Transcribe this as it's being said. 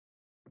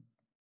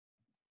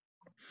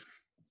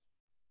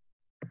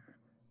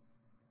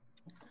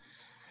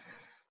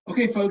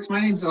Okay, folks, my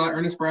name's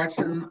Ernest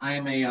Braxton. I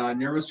am a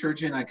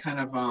neurosurgeon. I kind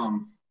of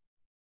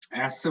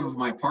asked some of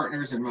my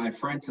partners and my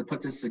friends to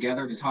put this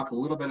together to talk a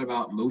little bit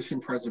about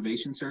motion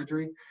preservation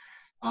surgery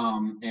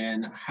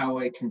and how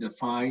it can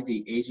defy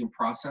the aging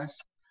process.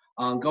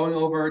 Going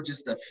over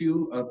just a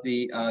few of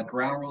the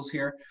ground rules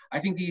here. I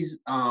think these,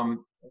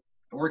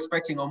 we're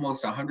expecting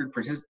almost 100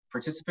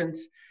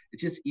 participants.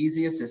 It's just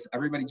easiest if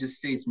everybody just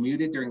stays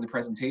muted during the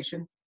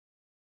presentation.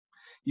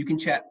 You can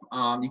chat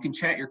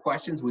your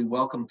questions. We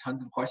welcome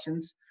tons of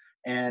questions,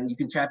 and you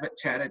can chat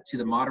it to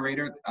the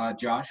moderator,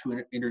 Josh,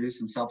 who introduced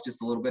himself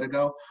just a little bit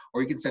ago,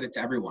 or you can send it to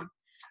everyone.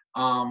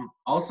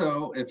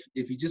 Also, if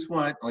you just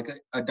want like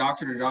a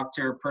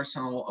doctor-to-doctor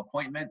personal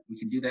appointment, we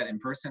can do that in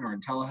person or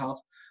in telehealth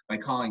by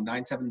calling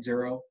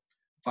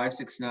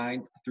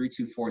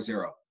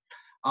 970-569-3240.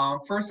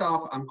 First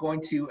off, I'm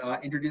going to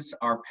introduce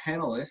our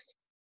panelists.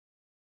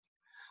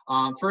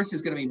 First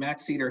is going to be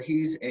Max Cedar.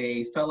 He's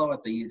a fellow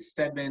at the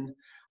Stedman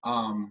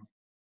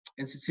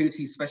Institute.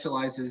 He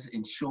specializes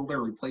in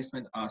shoulder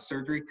replacement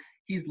surgery.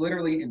 He's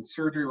literally in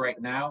surgery right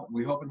now.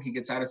 We're hoping he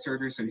gets out of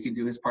surgery so he can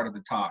do his part of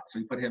the talk. So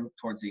we put him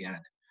towards the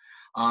end.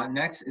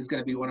 Next is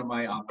going to be one of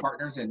my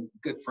partners and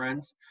good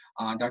friends,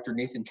 Dr.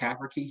 Nathan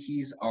Cafferkey.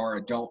 He's our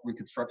adult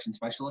reconstruction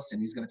specialist,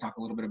 and he's going to talk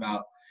a little bit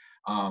about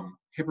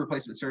hip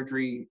replacement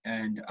surgery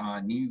and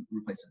knee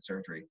replacement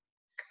surgery.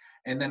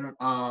 And then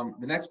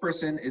the next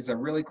person is a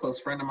really close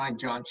friend of mine,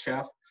 John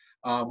Sheff.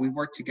 We've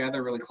worked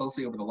together really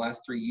closely over the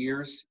last 3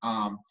 years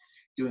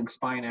doing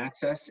spine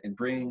access and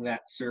bringing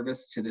that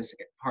service to this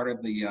part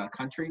of the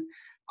country.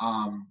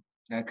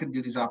 I couldn't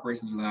do these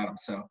operations without him.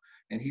 So,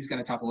 and he's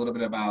going to talk a little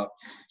bit about,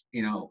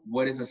 you know,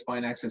 what is a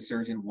spine access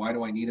surgeon? Why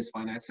do I need a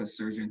spine access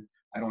surgeon?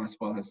 I don't want to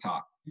spoil his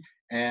talk.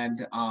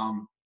 And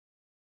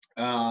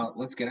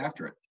let's get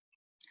after it.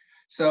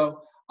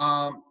 So,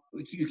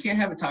 you can't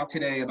have a talk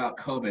today about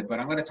COVID, but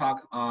I'm going to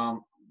talk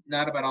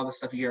not about all the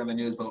stuff you hear on the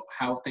news, but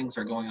how things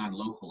are going on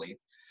locally.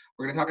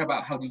 We're going to talk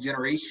about how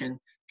degeneration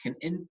can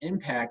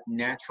impact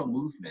natural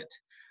movement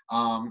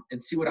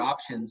and see what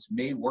options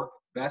may work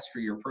best for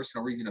your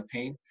personal region of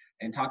pain,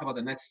 and talk about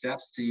the next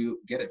steps to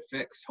get it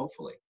fixed,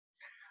 hopefully.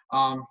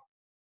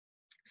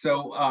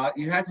 So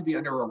you have to be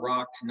under a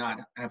rock to not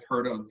have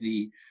heard of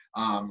the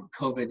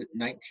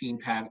COVID-19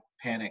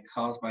 panic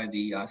caused by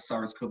the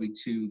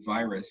SARS-CoV-2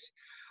 virus.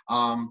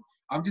 I'm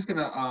just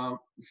gonna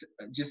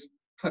just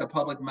put a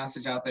public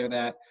message out there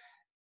that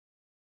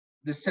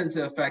this tends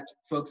to affect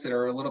folks that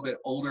are a little bit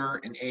older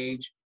in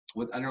age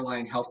with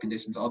underlying health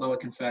conditions, although it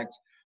can affect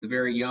the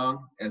very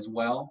young as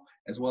well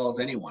as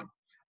anyone.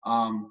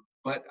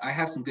 But I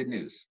have some good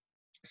news.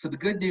 So the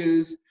good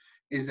news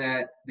is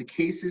that the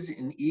cases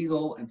in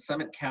Eagle and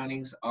Summit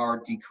counties are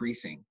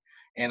decreasing,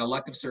 and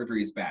elective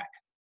surgery is back.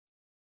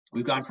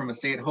 We've gone from a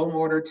stay-at-home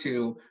order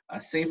to a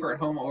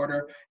safer-at-home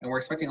order, and we're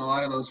expecting a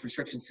lot of those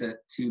restrictions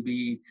to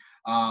be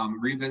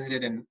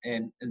revisited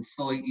and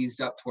slowly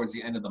eased up towards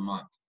the end of the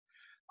month.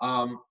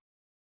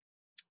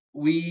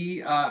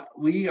 We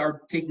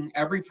are taking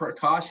every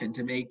precaution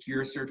to make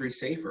your surgery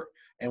safer,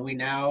 and we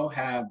now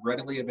have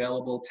readily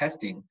available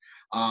testing.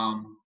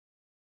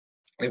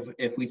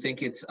 If we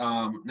think it's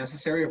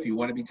necessary, or if you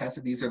want to be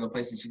tested, these are the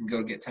places you can go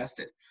to get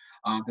tested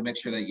to make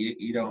sure that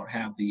you don't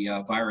have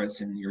the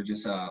virus and you're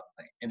just an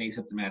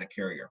asymptomatic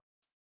carrier.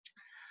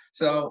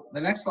 So the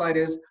next slide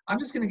is, I'm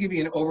just going to give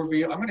you an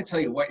overview. I'm going to tell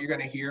you what you're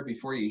going to hear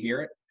before you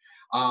hear it.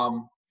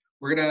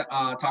 We're going to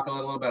talk a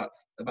little bit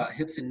about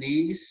hips and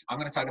knees. I'm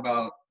going to talk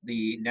about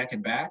the neck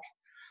and back.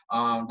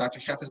 Dr.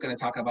 Sheff is going to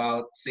talk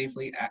about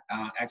safely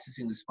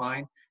accessing the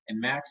spine. And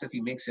Max, if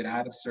he makes it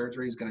out of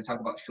surgery, is going to talk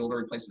about shoulder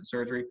replacement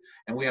surgery.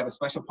 And we have a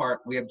special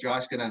part. We have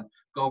Josh going to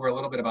go over a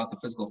little bit about the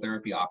physical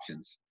therapy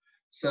options.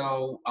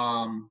 So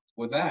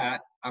with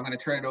that, I'm going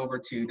to turn it over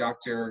to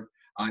Dr.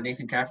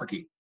 Nathan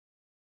Cafferkey.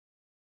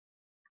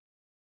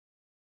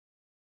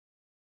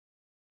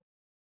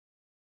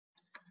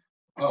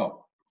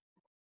 Oh.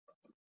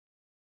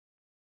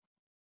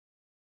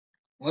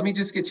 Let me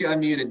just get you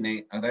unmuted,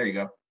 Nate. Oh, there you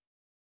go.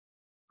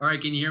 All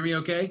right, can you hear me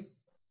okay?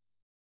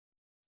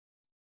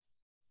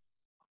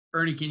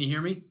 Ernie, can you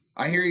hear me?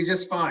 I hear you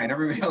just fine.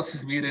 Everybody else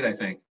is muted, I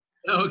think.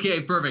 Okay,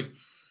 perfect.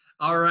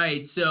 All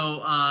right,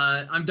 so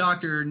I'm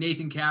Dr.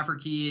 Nathan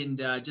Cafferkey,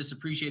 and just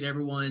appreciate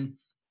everyone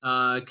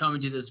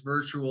coming to this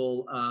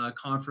virtual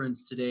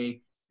conference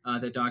today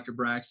that Dr.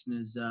 Braxton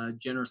has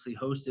generously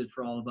hosted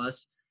for all of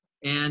us.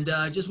 And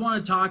just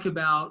want to talk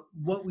about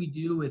what we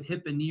do with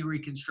hip and knee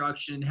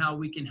reconstruction, and how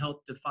we can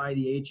help defy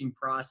the aging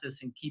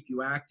process and keep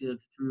you active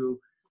through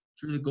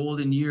the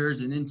golden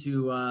years and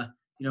into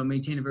you know,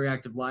 maintain a very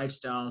active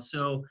lifestyle.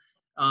 So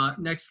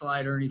next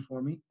slide, Ernie,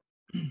 for me.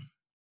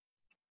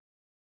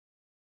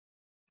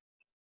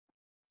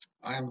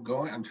 I'm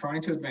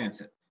trying to advance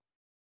it.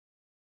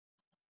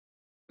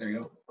 There you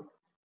go.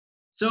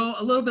 So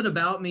a little bit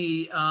about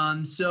me.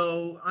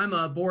 So I'm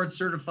a board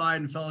certified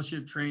and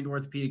fellowship trained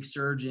orthopedic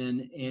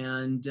surgeon,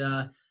 and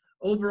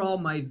overall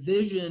my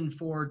vision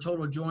for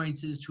Total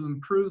Joints is to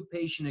improve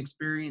patient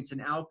experience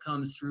and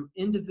outcomes through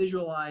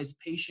individualized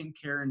patient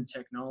care and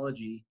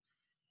technology.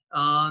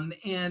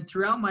 And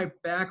throughout my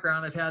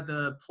background, I've had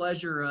the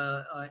pleasure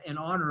and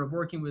honor of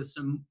working with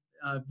some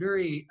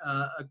very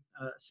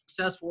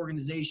successful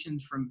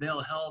organizations from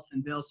Vail Health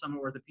and Vail-Summit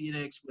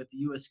Orthopedics with the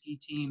U.S. ski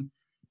team,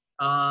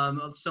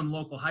 some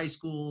local high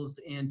schools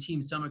and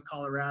Team Summit,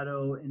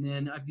 Colorado. And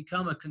then I've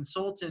become a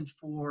consultant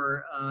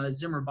for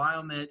Zimmer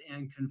Biomet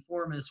and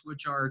Conformis,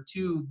 which are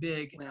two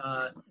big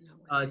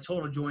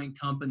total joint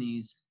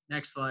companies.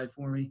 Next slide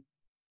for me.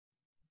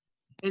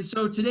 And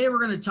so today we're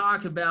going to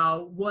talk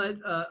about what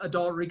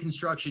adult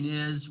reconstruction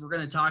is. We're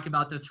going to talk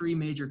about the three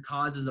major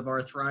causes of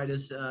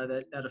arthritis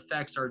that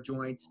affects our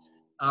joints.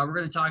 We're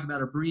going to talk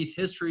about a brief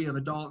history of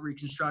adult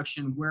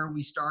reconstruction, where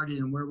we started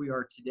and where we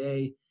are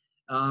today.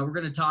 We're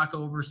going to talk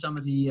over some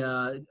of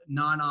the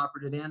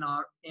non-operative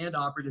and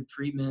operative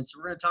treatments.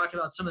 We're going to talk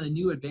about some of the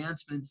new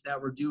advancements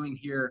that we're doing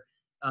here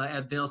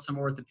at Vail-Summit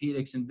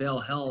Orthopedics and Vail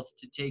Health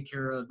to take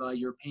care of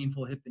your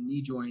painful hip and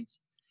knee joints.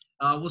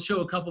 We'll show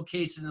a couple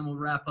cases and then we'll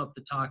wrap up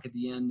the talk at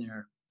the end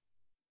there.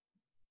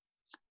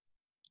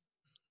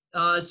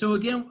 So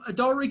again,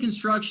 adult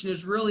reconstruction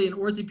is really an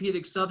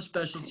orthopedic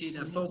subspecialty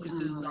that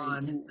focuses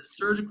on the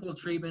surgical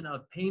treatment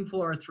of painful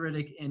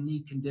arthritic and knee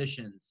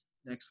conditions.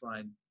 Next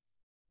slide.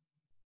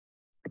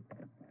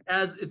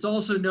 As it's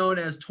also known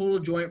as total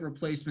joint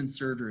replacement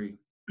surgery.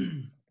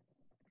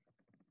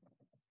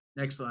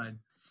 Next slide.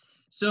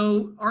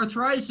 So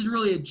arthritis is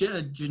really a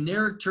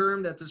generic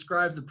term that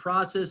describes the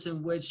process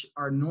in which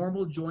our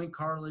normal joint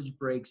cartilage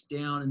breaks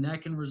down, and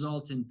that can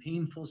result in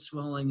painful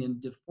swelling and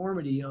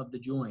deformity of the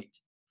joint.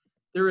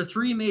 There are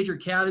three major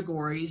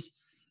categories.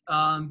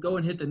 Go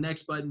and hit the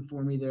next button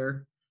for me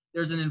there.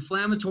 There's an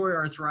inflammatory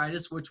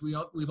arthritis, which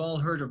we've all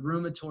heard of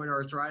rheumatoid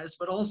arthritis,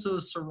 but also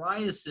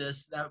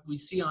psoriasis that we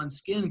see on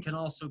skin can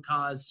also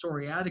cause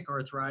psoriatic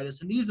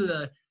arthritis. And these are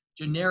the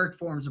generic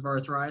forms of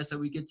arthritis that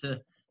we get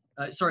to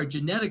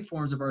genetic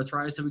forms of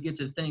arthritis that we get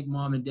to thank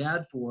mom and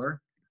dad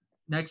for.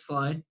 Next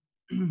slide.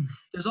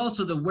 There's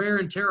also the wear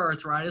and tear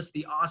arthritis,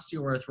 the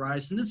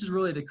osteoarthritis, and this is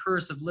really the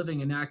curse of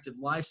living an active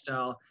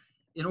lifestyle.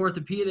 In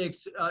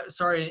orthopedics,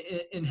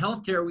 in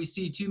healthcare, we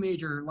see two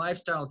major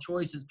lifestyle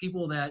choices: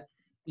 people that,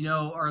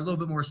 are a little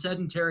bit more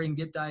sedentary and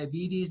get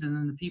diabetes, and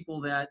then the people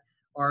that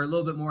are a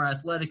little bit more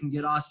athletic and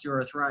get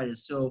osteoarthritis.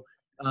 So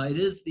it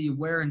is the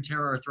wear and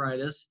tear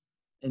arthritis.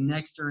 And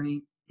next,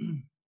 Ernie.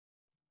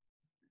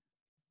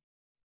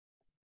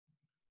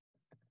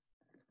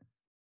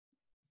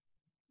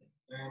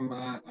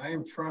 I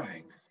am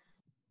trying.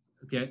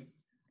 Okay.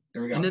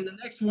 There we go. And then the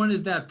next one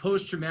is that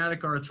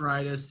post-traumatic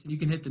arthritis. You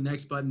can hit the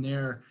next button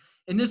there.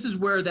 And this is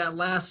where that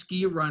last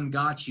ski run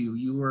got you.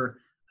 You were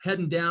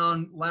heading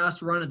down,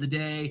 last run of the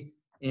day,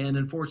 and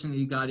unfortunately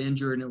you got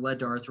injured and it led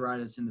to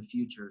arthritis in the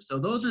future. So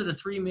those are the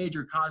three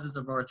major causes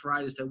of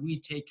arthritis that we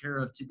take care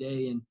of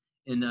today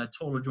in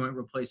total joint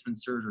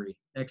replacement surgery.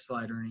 Next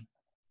slide, Ernie.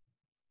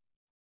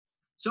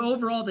 So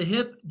overall, the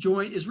hip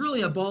joint is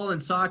really a ball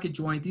and socket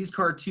joint. These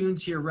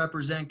cartoons here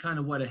represent kind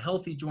of what a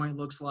healthy joint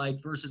looks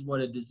like versus what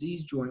a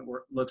diseased joint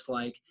looks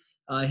like.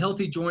 A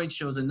healthy joint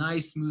shows a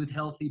nice, smooth,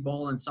 healthy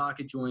ball and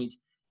socket joint,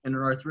 and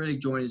an arthritic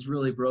joint is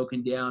really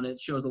broken down. It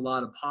shows a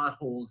lot of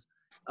potholes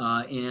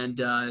and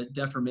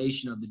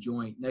deformation of the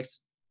joint.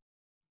 Next.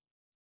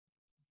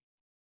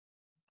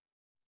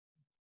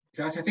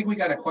 Josh, I think we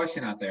got a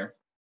question out there.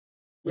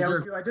 Yeah,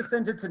 I just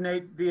sent it to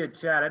Nate via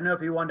chat. I don't know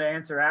if you wanted to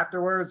answer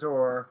afterwards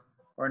or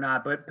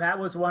not, but Pat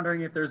was wondering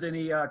if there's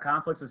any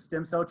conflicts with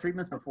stem cell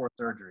treatments before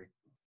surgery.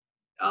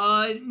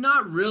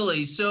 Not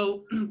really.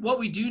 So what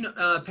we do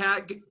know,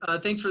 Pat,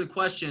 thanks for the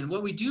question.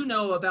 What we do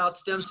know about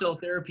stem cell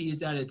therapy is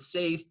that it's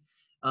safe.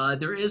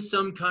 There is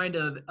some kind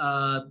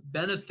of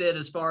benefit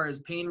as far as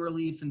pain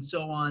relief and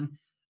so on,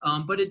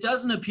 but it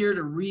doesn't appear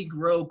to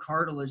regrow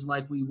cartilage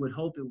like we would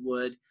hope it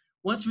would.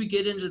 Once we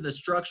get into the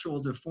structural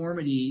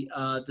deformity,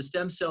 the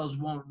stem cells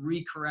won't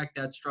recorrect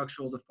that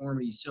structural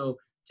deformity. So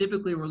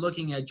typically we're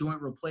looking at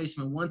joint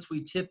replacement once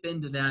we tip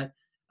into that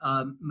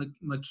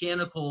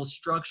mechanical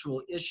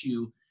structural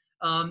issue.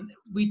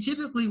 We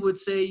typically would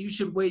say you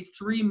should wait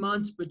 3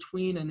 months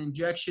between an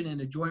injection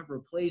and a joint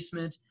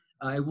replacement.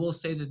 I will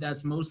say that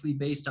that's mostly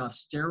based off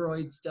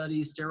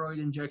steroid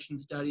injection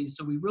studies.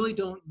 So we really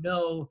don't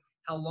know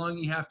how long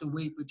you have to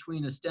wait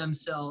between a stem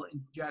cell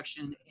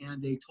injection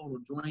and a total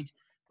joint.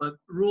 But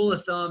rule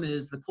of thumb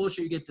is the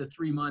closer you get to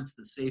 3 months,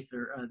 the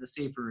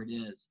safer it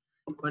is.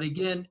 But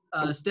again,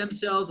 stem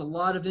cells, a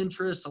lot of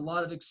interest, a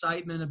lot of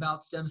excitement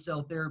about stem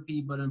cell therapy,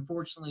 but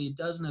unfortunately it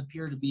doesn't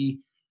appear to be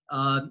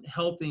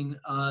helping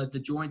the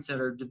joints that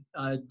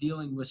are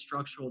dealing with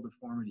structural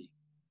deformity.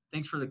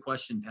 Thanks for the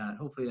question, Pat.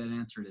 Hopefully that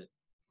answered it.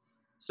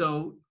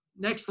 So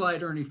next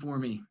slide, Ernie, for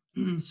me.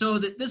 So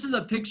this is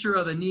a picture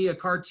of a knee, a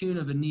cartoon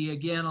of a knee.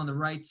 Again, on the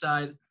right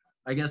side,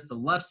 I guess the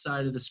left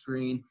side of the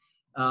screen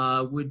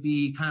would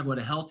be kind of what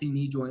a healthy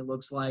knee joint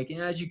looks like. And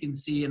as you can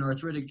see, an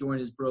arthritic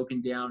joint is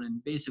broken down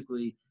and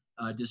basically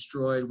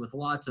destroyed with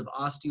lots of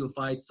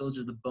osteophytes. Those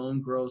are the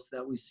bone growths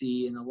that we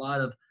see, and a lot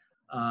of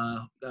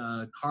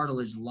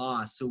cartilage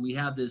loss. So we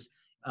have this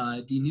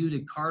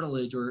denuded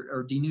cartilage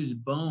or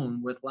denuded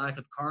bone with lack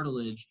of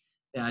cartilage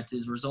that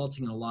is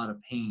resulting in a lot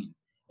of pain.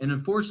 And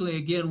unfortunately,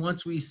 again,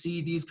 once we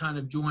see these kind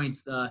of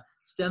joints, the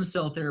stem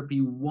cell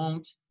therapy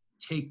won't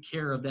take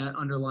care of that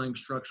underlying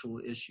structural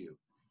issue.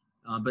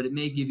 But it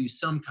may give you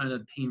some kind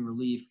of pain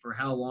relief. For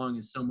how long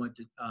is somewhat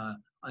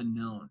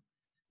unknown.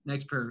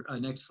 Next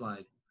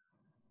slide.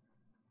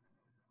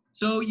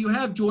 So you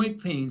have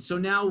joint pain. So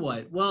now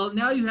what? Well,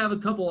 now you have a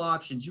couple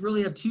options. You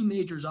really have two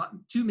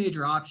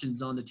major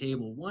options on the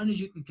table. One is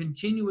you can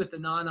continue with the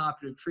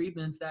non-operative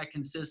treatments. That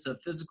consists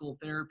of physical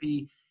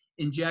therapy,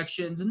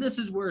 injections, and this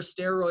is where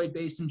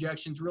steroid-based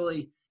injections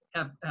really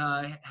have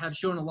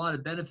shown a lot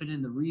of benefit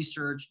in the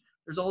research.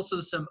 There's also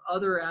some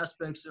other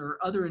aspects or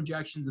other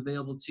injections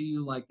available to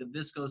you, like the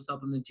viscose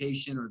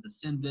supplementation or the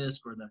Synvisc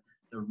or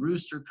the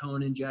rooster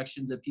cone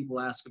injections that people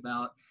ask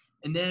about.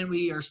 And then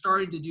we are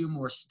starting to do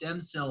more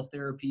stem cell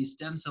therapy,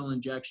 stem cell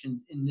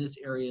injections in this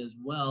area as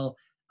well.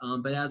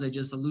 But as I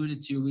just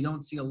alluded to, we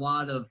don't see a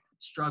lot of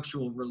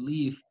structural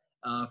relief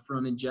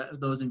from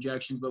those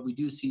injections, but we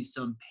do see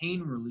some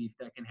pain relief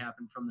that can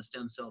happen from the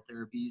stem cell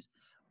therapies.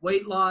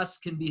 Weight loss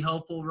can be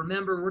helpful.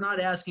 Remember, we're not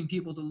asking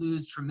people to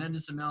lose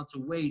tremendous amounts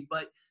of weight,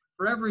 but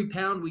for every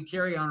pound we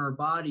carry on our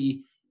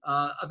body,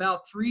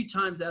 about 3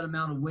 times that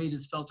amount of weight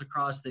is felt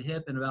across the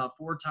hip and about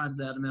 4 times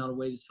that amount of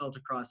weight is felt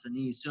across the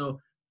knee. So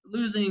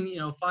losing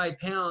 5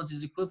 pounds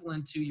is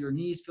equivalent to your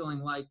knees feeling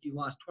like you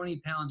lost 20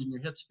 pounds and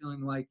your hips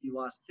feeling like you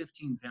lost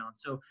 15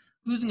 pounds. So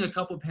losing a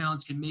couple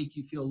pounds can make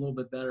you feel a little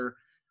bit better.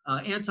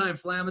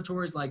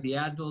 Anti-inflammatories like the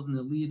Advils and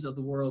the Leads of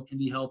the world can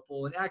be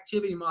helpful. And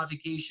activity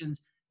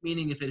modifications,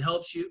 meaning if it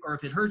helps you or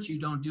if it hurts you,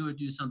 don't do it,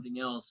 do something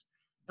else.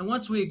 And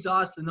once we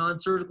exhaust the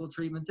non-surgical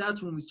treatments,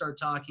 that's when we start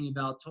talking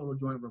about total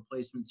joint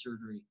replacement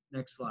surgery.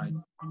 Next slide.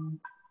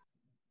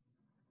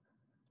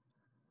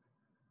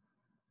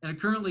 And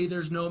currently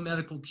there's no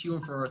medical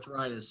cure for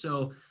arthritis.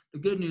 So the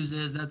good news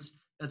is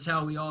that's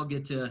how we all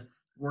get to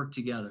work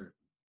together.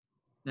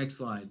 Next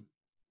slide.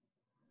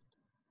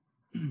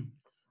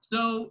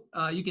 So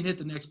you can hit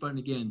the next button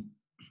again.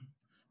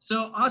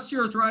 So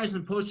osteoarthritis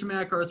and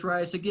post-traumatic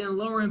arthritis, again,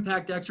 lower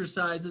impact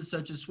exercises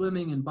such as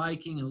swimming and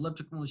biking and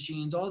elliptical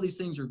machines, all these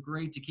things are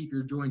great to keep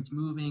your joints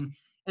moving.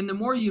 And the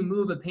more you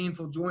move a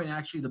painful joint,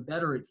 actually, the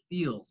better it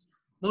feels.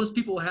 Most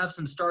people have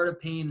some startup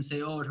pain and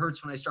say, oh, it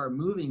hurts when I start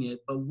moving it.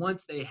 But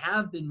once they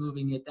have been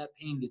moving it, that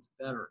pain gets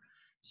better.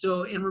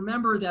 So, and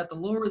remember that the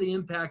lower the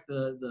impact,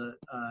 the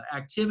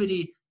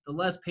activity, the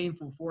less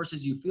painful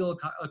forces you feel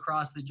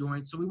across the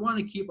joint. So we want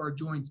to keep our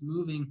joints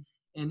moving.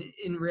 And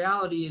in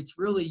reality, it's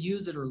really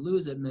use it or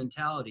lose it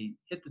mentality.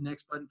 Hit the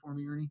next button for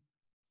me, Ernie.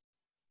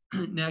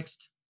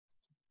 Next.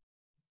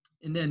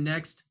 And then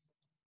next.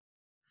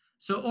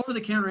 So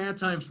over-the-counter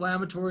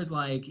anti-inflammatories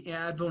like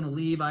Advil and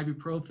Aleve,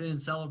 ibuprofen,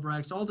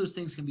 Celebrex, all those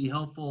things can be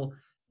helpful.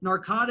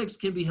 Narcotics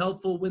can be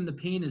helpful when the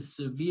pain is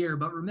severe,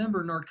 but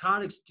remember,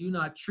 narcotics do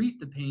not treat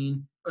the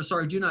pain, or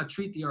sorry, do not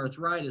treat the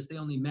arthritis. They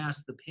only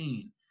mask the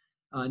pain.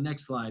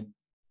 Next slide.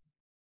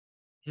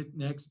 Hit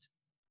next.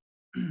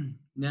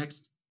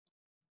 Next.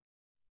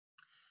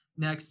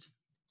 Next.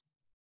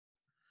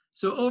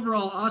 So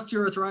overall,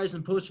 osteoarthritis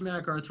and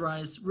post-traumatic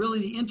arthritis, really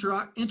the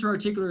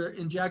intra-articular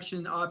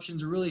injection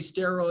options are really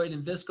steroid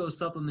and viscose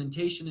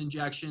supplementation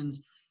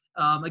injections.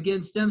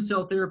 Again, stem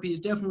cell therapy is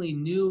definitely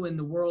new in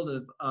the world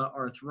of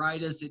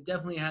arthritis. It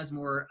definitely has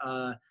more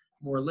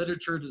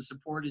literature to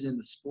support it in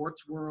the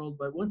sports world.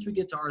 But once we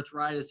get to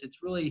arthritis,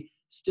 it's really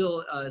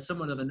still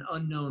somewhat of an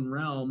unknown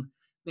realm.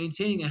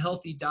 Maintaining a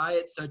healthy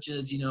diet, such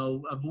as,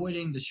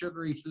 avoiding the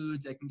sugary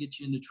foods that can get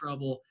you into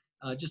trouble.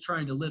 Just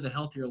trying to live a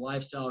healthier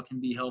lifestyle can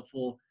be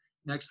helpful.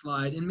 Next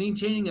slide. And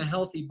maintaining a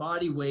healthy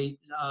body weight,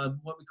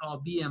 what we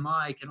call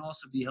BMI, can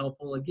also be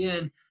helpful.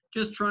 Again,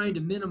 just trying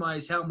to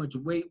minimize how much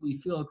weight we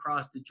feel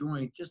across the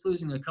joint. Just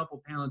losing a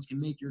couple pounds can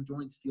make your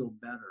joints feel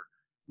better.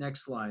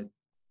 Next slide.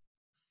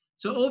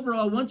 So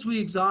overall, once we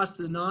exhaust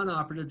the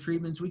non-operative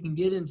treatments, we can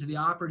get into the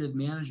operative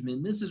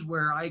management. This is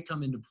where I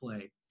come into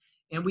play.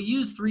 And we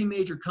use 3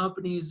 major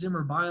companies,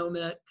 Zimmer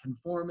Biomet,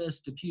 Conformis,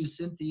 DePuy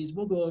Synthes.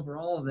 We'll go over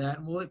all of that,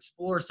 and we'll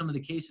explore some of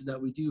the cases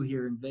that we do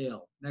here in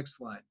Vail. Next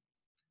slide.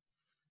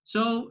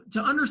 So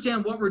to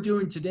understand what we're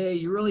doing today,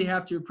 you really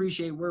have to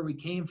appreciate where we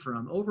came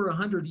from. Over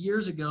 100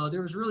 years ago,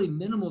 there was really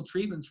minimal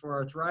treatments for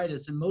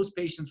arthritis, and most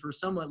patients were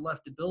somewhat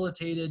left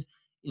debilitated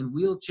in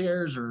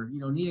wheelchairs or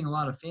needing a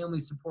lot of family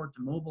support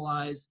to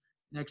mobilize.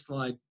 Next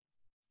slide.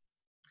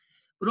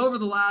 But over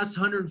the last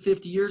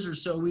 150 years or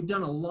so, we've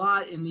done a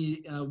lot in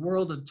the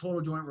world of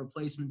total joint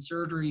replacement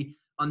surgery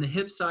on the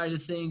hip side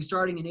of things.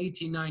 Starting in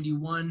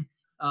 1891,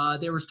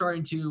 they were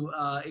starting to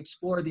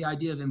explore the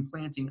idea of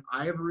implanting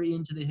ivory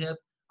into the hip.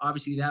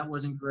 Obviously, that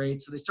wasn't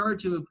great. So they started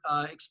to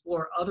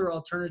explore other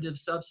alternative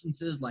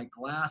substances like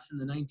glass in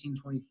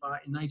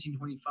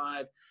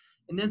 1925,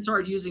 and then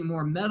started using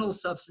more metal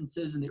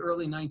substances in the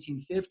early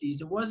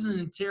 1950s. It wasn't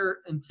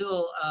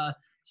until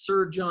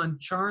Sir John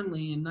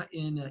Charnley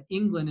in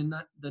England in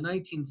the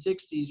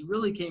 1960s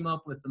really came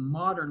up with the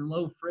modern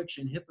low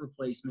friction hip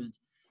replacement.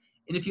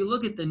 And if you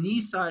look at the knee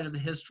side of the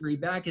history,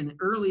 back in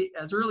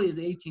as early as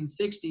the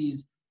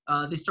 1860s,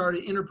 they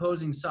started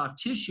interposing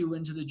soft tissue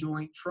into the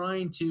joint,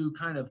 trying to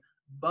kind of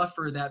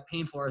buffer that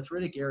painful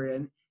arthritic area.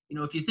 And, you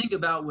know, if you think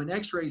about when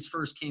x-rays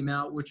first came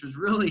out, which was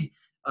really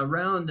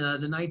around the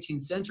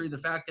 19th century, the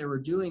fact they were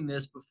doing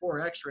this before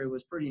x-ray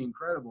was pretty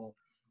incredible.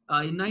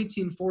 In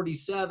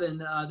 1947,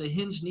 the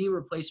hinged knee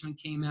replacement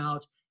came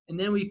out, and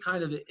then we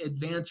kind of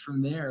advanced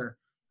from there.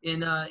 In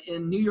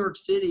New York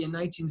City in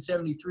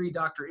 1973,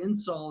 Dr.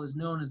 Insall is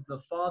known as the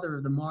father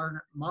of the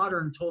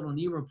modern total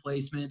knee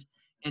replacement,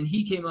 and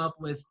he came up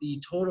with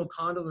the total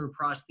condylar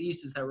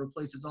prosthesis that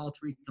replaces all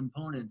three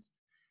components.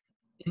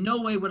 In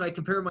no way would I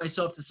compare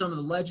myself to some of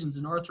the legends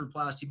in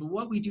arthroplasty, but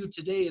what we do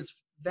today is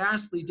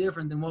vastly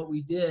different than what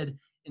we did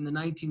in the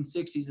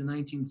 1960s and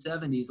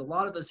 1970s. A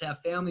lot of us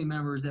have family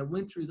members that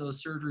went through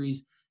those surgeries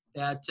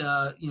that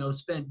you know,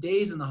 spent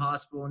days in the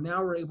hospital, and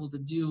now we're able to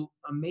do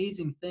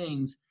amazing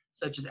things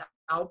such as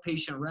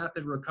outpatient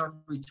rapid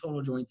recovery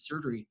total joint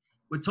surgery.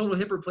 With total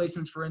hip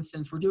replacements, for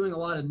instance, we're doing a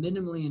lot of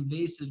minimally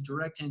invasive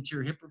direct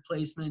anterior hip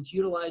replacements,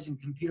 utilizing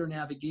computer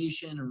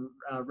navigation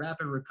and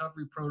rapid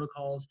recovery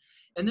protocols.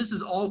 And this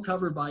is all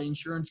covered by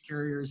insurance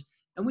carriers.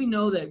 And we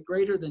know that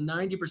greater than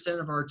 90%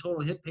 of our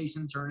total hip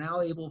patients are now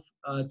able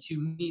to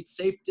meet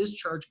safe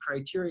discharge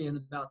criteria in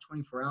about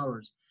 24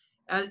 hours.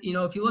 You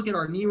know, if you look at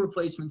our knee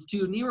replacements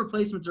too, knee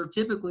replacements are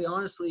typically,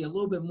 honestly, a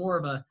little bit more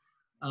of a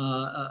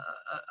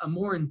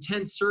more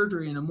intense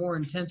surgery and a more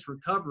intense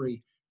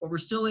recovery, but we're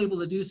still able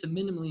to do some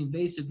minimally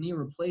invasive knee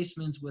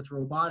replacements with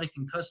robotic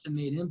and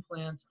custom-made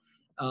implants.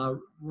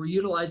 We're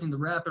utilizing the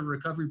rapid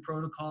recovery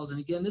protocols, and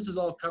again, this is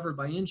all covered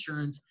by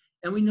insurance.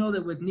 And we know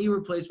that with knee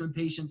replacement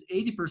patients,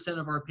 80%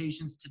 of our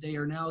patients today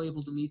are now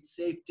able to meet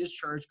safe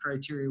discharge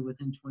criteria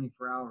within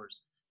 24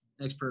 hours.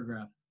 Next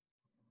paragraph,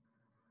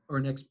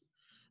 or next.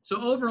 So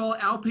overall,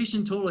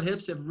 outpatient total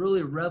hips have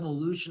really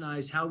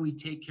revolutionized how we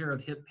take care of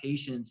hip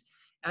patients.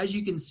 As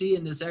you can see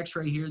in this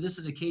x-ray here, this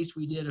is a case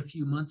we did a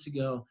few months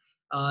ago.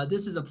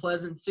 This is a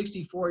pleasant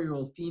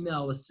 64-year-old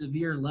female with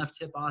severe left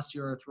hip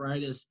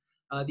osteoarthritis.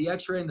 The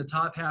x-ray in the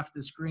top half of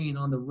the screen,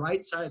 on the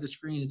right side of the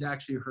screen, is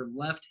actually her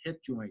left hip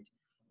joint.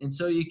 And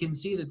so you can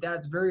see that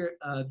that's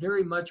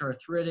very much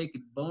arthritic,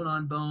 bone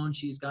on bone.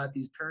 She's got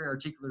these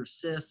periarticular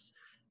cysts.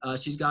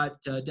 She's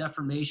got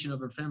deformation of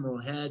her femoral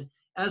head,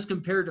 as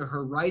compared to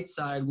her right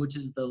side, which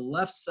is the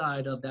left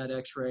side of that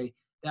x-ray.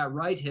 That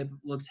right hip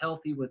looks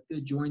healthy with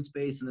good joint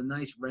space and a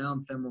nice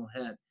round femoral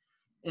head.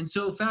 And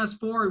so fast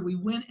forward, we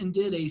went and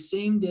did a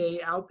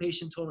same-day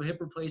outpatient total hip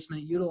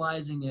replacement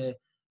utilizing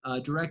a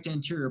direct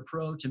anterior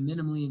approach, a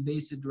minimally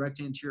invasive direct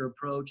anterior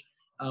approach,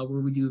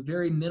 where we do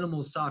very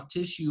minimal soft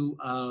tissue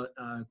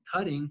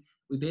cutting.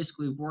 We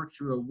basically work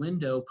through a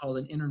window called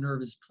an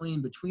internervous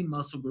plane between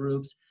muscle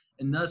groups,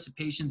 and thus the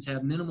patients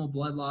have minimal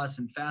blood loss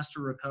and faster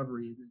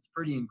recovery. It's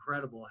pretty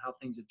incredible how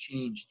things have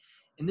changed.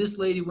 And this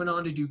lady went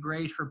on to do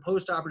great. Her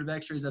postoperative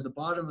x-rays at the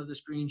bottom of the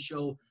screen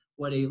show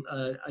what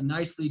a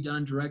nicely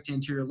done direct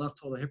anterior left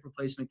total hip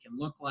replacement can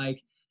look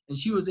like. And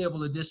she was able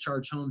to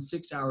discharge home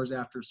 6 hours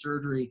after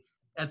surgery.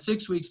 At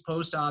 6 weeks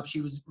post-op,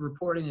 she was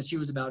reporting that she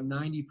was about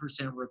 90%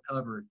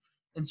 recovered.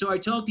 And so I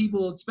tell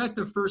people, expect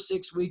the first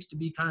 6 weeks to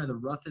be kind of the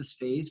roughest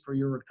phase for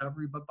your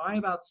recovery, but by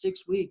about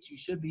 6 weeks, you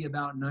should be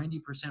about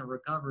 90%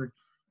 recovered.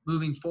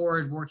 Moving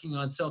forward, working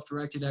on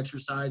self-directed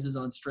exercises,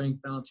 on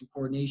strength, balance, and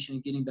coordination,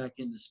 and getting back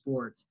into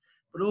sports.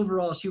 But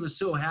overall, she was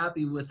so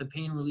happy with the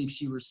pain relief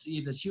she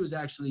received that she was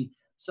actually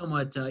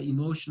somewhat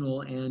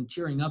emotional and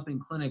tearing up in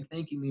clinic,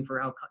 thanking me for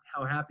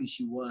how happy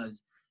she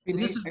was. Hey, And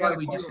Nate, this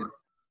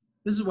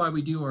is why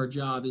we do our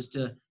job, is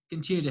to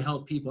continue to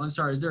help people. I'm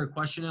sorry, is there a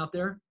question out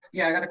there?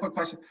 Yeah, I got a quick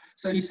question.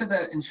 So you said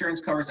that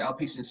insurance covers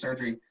outpatient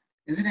surgery.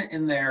 Isn't it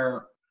in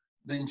the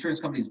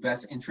insurance company's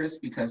best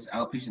interest because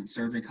outpatient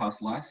surgery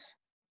costs less?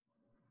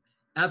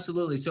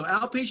 Absolutely. So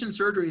outpatient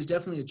surgery is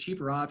definitely a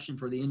cheaper option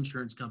for the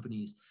insurance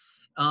companies.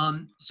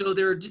 So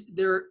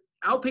their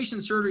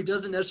outpatient surgery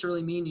doesn't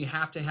necessarily mean you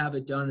have to have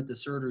it done at the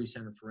surgery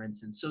center, for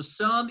instance. So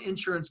some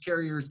insurance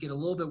carriers get a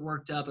little bit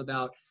worked up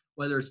about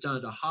whether it's done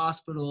at a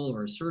hospital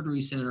or a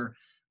surgery center,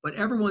 but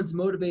everyone's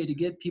motivated to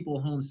get people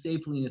home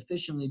safely and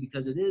efficiently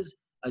because it is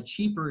a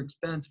cheaper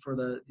expense for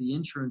the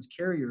insurance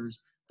carriers.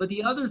 But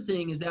the other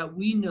thing is that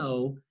we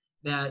know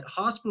that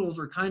hospitals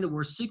are kind of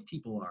where sick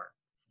people are.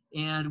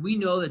 And we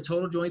know that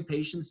total joint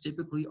patients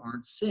typically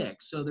aren't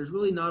sick. So there's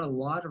really not a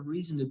lot of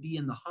reason to be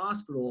in the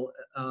hospital,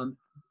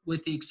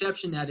 with the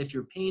exception that if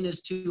your pain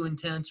is too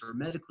intense or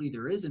medically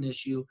there is an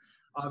issue,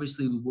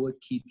 obviously we would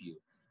keep you.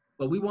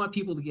 But we want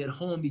people to get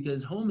home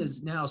because home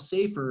is now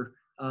safer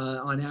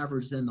on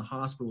average than the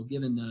hospital,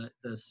 given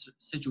the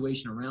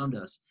situation around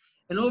us.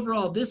 And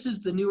overall, this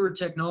is the newer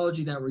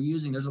technology that we're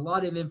using. There's a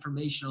lot of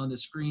information on the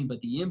screen,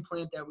 but the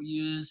implant that we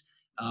use,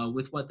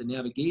 with what the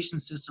navigation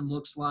system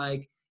looks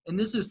like, and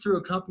this is through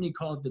a company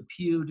called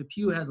DePuy.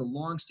 DePuy has a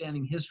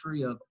long-standing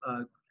history of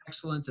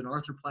excellence in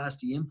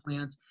arthroplasty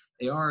implants.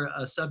 They are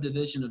a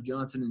subdivision of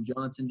Johnson &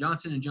 Johnson.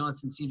 Johnson &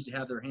 Johnson seems to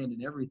have their hand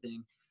in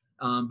everything,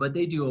 but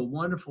they do a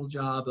wonderful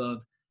job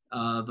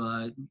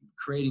of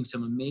creating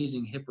some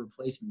amazing hip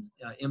replacement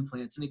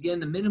implants. And again,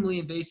 the minimally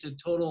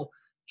invasive total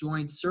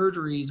joint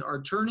surgeries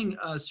are turning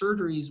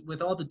surgeries,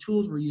 with all the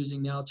tools we're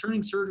using now,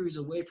 turning surgeries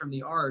away from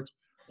the art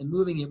and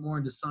moving it more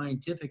into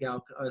scientific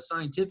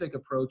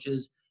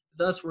approaches.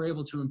 Thus, we're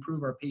able to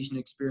improve our patient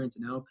experience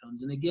and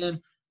outcomes. And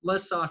again,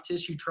 less soft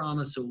tissue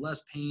trauma, so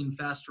less pain,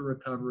 faster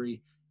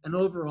recovery. And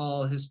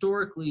overall,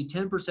 historically,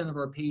 10% of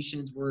our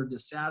patients were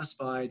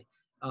dissatisfied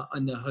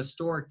on the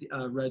historic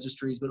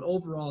registries, but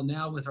overall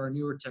now with our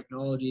newer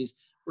technologies,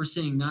 we're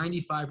seeing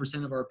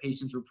 95% of our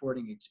patients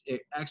reporting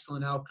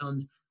excellent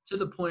outcomes, to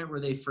the point where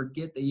they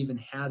forget they even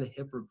had a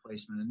hip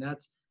replacement, and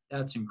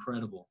that's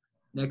incredible.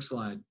 Next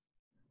slide.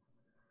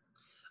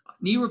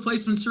 Knee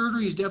replacement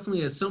surgery is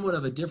definitely somewhat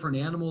of a different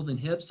animal than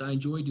hips. I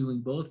enjoy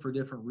doing both for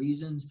different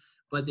reasons,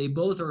 but they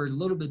both are a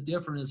little bit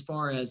different as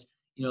far as,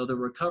 you know, the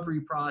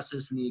recovery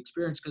process and the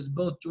experience, because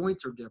both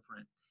joints are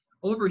different.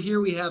 Over here,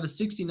 we have a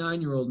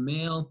 69-year-old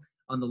male.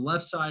 On the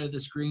left side of the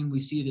screen, we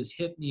see this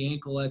hip, knee,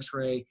 ankle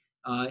x-ray,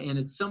 and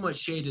it's somewhat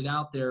shaded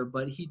out there,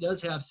 but he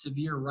does have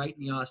severe right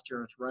knee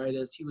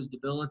osteoarthritis. He was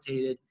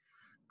debilitated.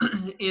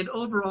 And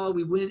overall,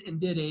 we went and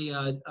did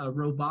a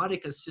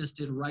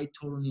robotic-assisted right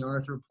total knee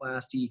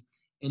arthroplasty,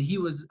 and he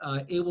was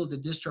able to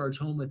discharge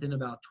home within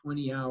about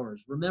 20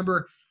 hours.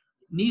 Remember,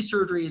 knee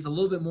surgery is a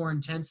little bit more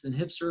intense than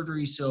hip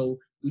surgery, so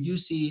we do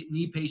see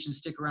knee patients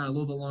stick around a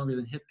little bit longer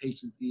than hip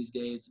patients these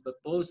days, but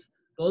both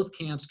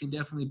patients can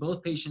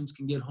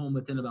get home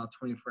within about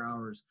 24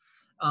 hours.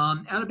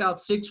 At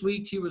about 6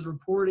 weeks, he was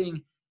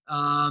reporting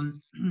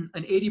an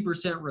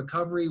 80%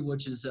 recovery,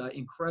 which is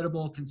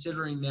incredible,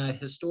 considering that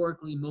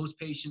historically most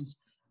patients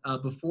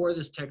before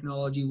this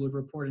technology would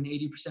report an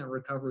 80%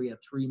 recovery at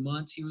 3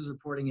 months. He was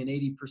reporting an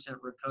 80%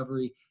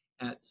 recovery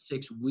at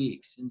 6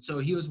 weeks. And so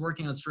he was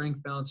working on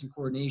strength, balance, and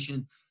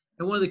coordination.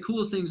 And one of the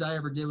coolest things I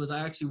ever did was I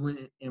actually went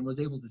and was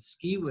able to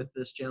ski with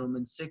this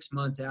gentleman 6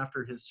 months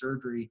after his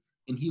surgery,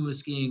 and he was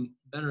skiing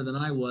better than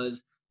I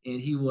was, and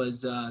he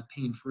was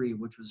pain-free,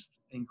 which was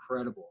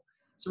incredible.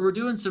 So we're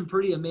doing some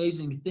pretty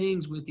amazing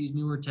things with these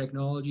newer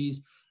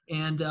technologies.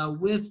 And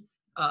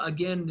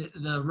again,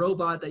 the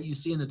robot that you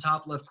see in the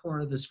top left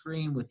corner of the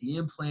screen with the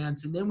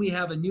implants. And then we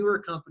have a newer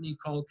company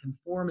called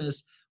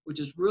Conformis, which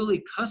is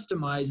really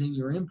customizing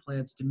your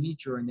implants to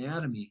meet your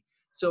anatomy.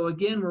 So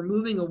again, we're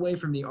moving away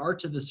from the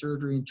art of the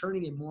surgery and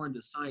turning it more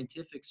into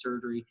scientific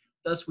surgery.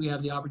 Thus, we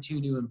have the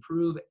opportunity to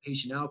improve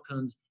patient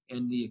outcomes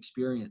and the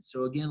experience.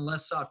 So again,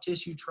 less soft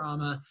tissue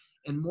trauma,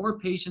 and more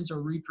patients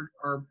are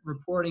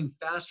reporting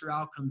faster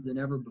outcomes than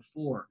ever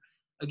before.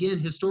 Again,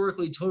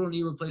 historically, total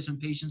knee replacement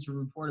patients would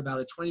report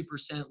about a 20%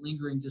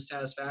 lingering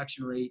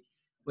dissatisfaction rate.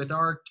 With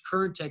our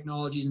current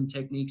technologies and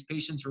techniques,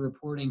 patients are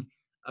reporting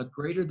a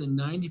greater than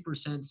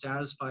 90%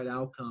 satisfied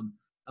outcome.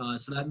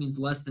 So that means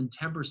less than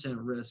 10%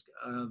 risk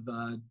of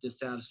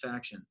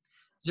dissatisfaction.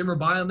 Zimmer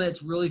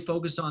Biomet's really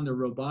focused on their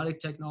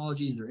robotic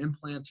technologies. Their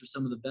implants are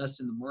some of the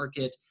best in the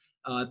market.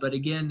 But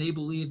again, they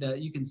believe that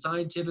you can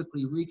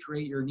scientifically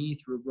recreate your knee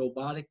through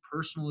robotic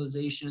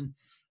personalization.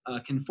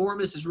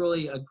 Conformis is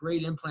really a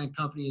great implant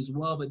company as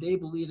well, but they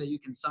believe that you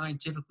can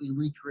scientifically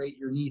recreate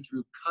your knee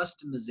through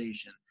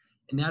customization.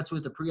 And that's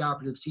with the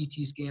preoperative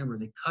CT scan, where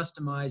they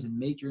customize and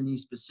make your knee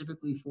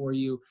specifically for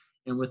you.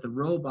 And with the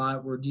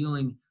robot, we're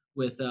dealing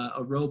with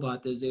a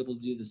robot that is able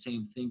to do the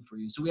same thing for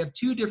you. So we have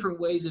two different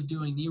ways of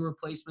doing knee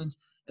replacements,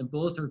 and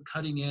both are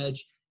cutting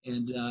edge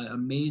and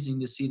amazing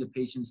to see the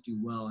patients do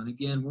well. And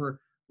again, we're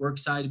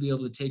excited to be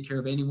able to take care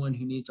of anyone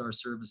who needs our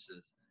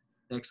services.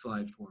 Next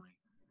slide for me.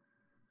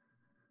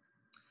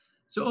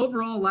 So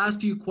overall,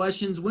 last few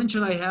questions. When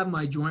should I have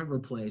my joint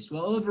replaced?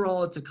 Well,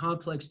 overall, it's a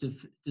complex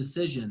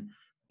decision.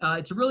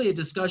 It's really a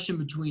discussion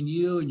between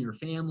you and your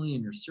family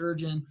and your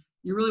surgeon.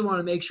 You really want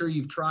to make sure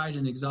you've tried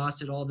and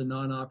exhausted all the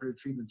non-operative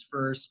treatments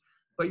first,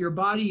 but your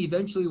body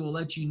eventually will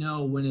let you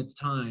know when it's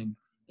time.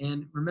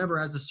 And remember,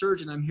 as a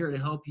surgeon, I'm here to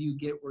help you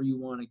get where you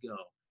want to go.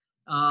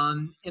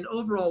 And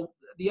overall,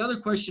 the other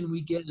question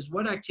we get is,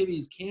 what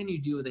activities can you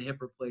do with a hip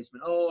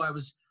replacement? Oh,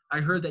 I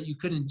heard that you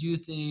couldn't do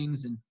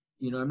things, and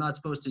I'm not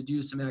supposed to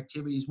do some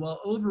activities. Well,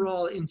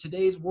 overall, in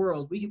today's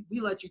world, we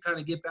let you kind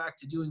of get back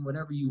to doing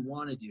whatever you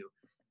want to do.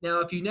 Now,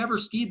 if you never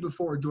skied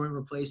before a joint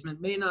replacement,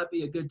 may not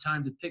be a good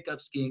time to pick up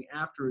skiing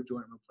after a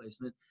joint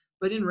replacement.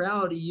 But in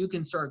reality, you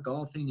can start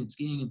golfing and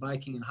skiing and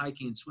biking and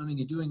hiking and swimming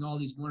and doing all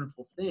these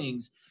wonderful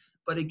things.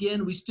 But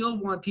again, we still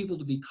want people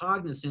to be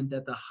cognizant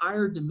that the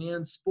higher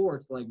demand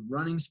sports like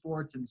running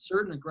sports and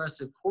certain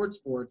aggressive court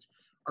sports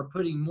are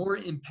putting more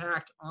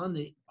impact on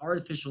the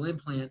artificial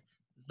implant.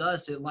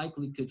 Thus, it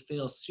likely could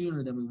fail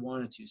sooner than we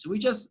want it to. So we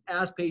just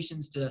ask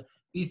patients to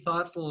be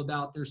thoughtful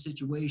about their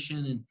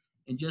situation and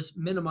just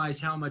minimize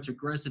how much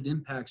aggressive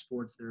impact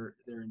sports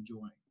they're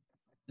enjoying.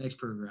 Next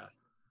paragraph.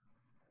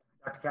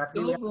 Dr. Cafferty,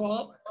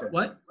 overall,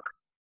 what?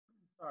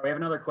 We have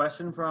another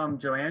question from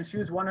Joanne. She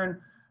was wondering,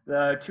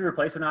 the two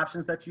replacement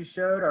options that you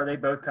showed, are they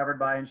both covered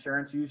by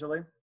insurance usually?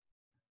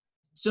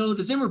 So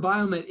the Zimmer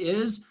Biomet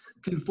is.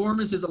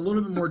 Conformis is a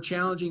little bit more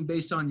challenging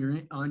based on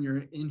your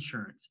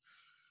insurance.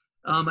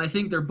 I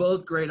think they're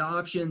both great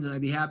options, and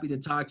I'd be happy to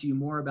talk to you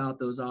more about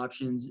those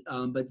options.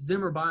 But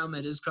Zimmer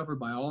Biomet is covered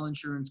by all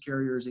insurance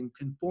carriers, and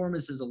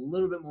Conformis is a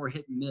little bit more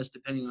hit and miss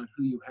depending on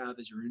who you have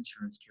as your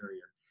insurance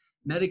carrier.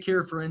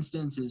 Medicare, for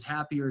instance, is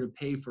happier to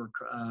pay for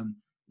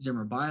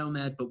Zimmer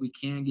Biomet, but we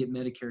can get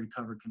Medicare to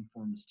cover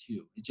Conformis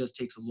too. It just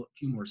takes a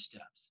few more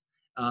steps.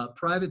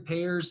 Private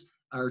payers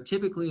are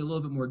typically a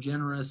little bit more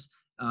generous,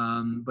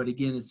 but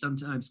again, it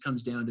sometimes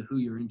comes down to who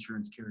your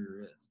insurance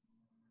carrier is.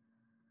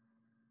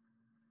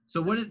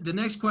 So the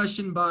next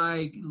question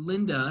by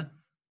Linda.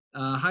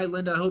 Hi,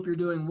 Linda, I hope you're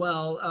doing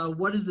well.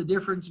 What is the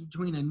difference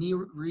between a knee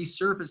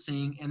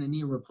resurfacing and a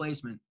knee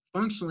replacement?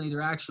 Functionally,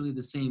 they're actually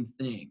the same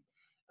thing.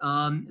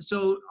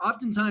 So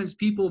oftentimes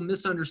people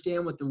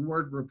misunderstand what the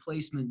word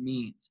replacement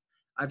means.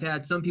 I've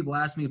had some people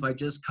ask me if I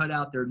just cut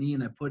out their knee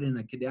and I put in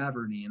a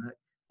cadaver knee, and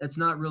that's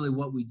not really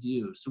what we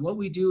do. So what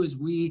we do is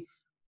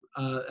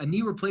a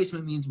knee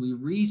replacement means we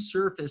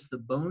resurface the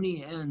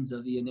bony ends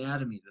of the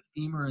anatomy, the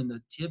femur and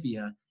the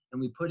tibia, and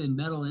we put in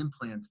metal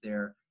implants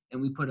there, and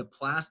we put a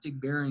plastic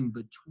bearing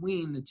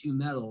between the two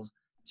metals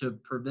to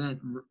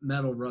prevent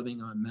metal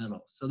rubbing on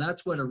metal. So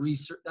that's what a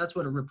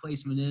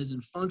replacement is,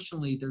 and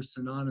functionally they're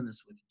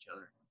synonymous with each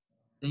other.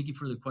 Thank you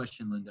for the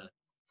question, Linda.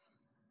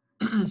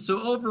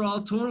 So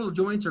overall, total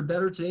joints are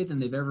better today than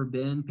they've ever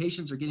been.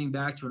 Patients are getting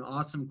back to an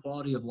awesome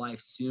quality of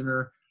life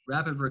sooner.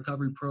 Rapid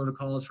recovery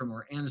protocols from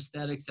our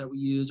anesthetics that we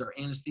use. Our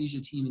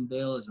anesthesia team in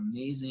Vail is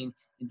amazing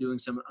in doing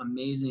some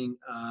amazing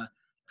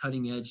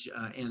cutting-edge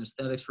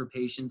anesthetics for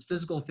patients.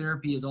 Physical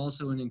therapy is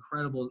also an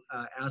incredible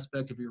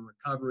aspect of your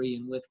recovery,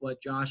 and with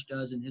what Josh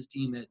does and his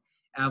team at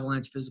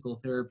Avalanche Physical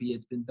Therapy,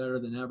 it's been better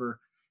than ever.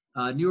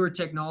 Newer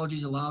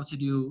technologies allow us to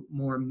do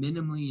more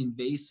minimally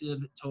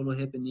invasive total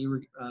hip and knee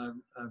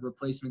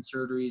replacement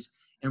surgeries,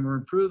 and we're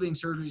improving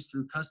surgeries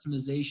through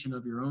customization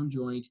of your own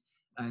joint.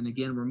 And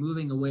again, we're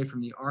moving away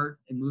from the art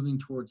and moving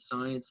towards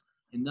science,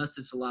 and thus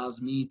this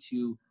allows me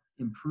to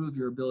improve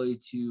your ability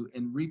to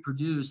and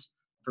reproduce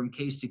from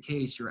case to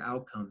case your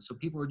outcomes. So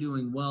people are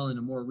doing well in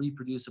a more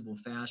reproducible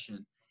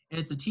fashion. And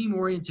it's a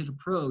team-oriented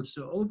approach.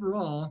 So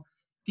overall,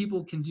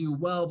 people can do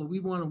well, but we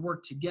want to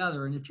work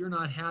together. And if you're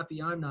not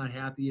happy, I'm not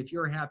happy. If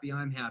you're happy,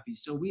 I'm happy.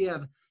 So we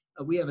have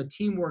a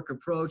teamwork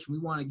approach. We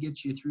want to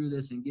get you through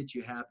this and get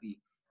you happy.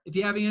 If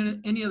you have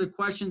any other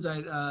questions,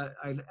 I'd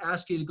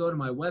ask you to go to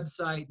my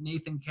website,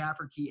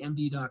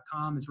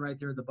 nathancafferkeymd.com. It's right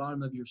there at the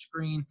bottom of your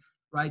screen.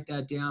 Write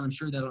that down. I'm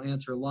sure that'll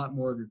answer a lot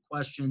more of your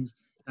questions.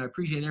 And I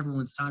appreciate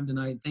everyone's time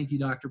tonight. Thank you,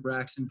 Dr.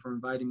 Braxton, for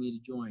inviting me to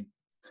join.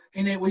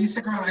 Hey, Nate, will you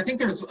stick around? I think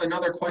there's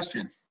another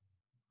question.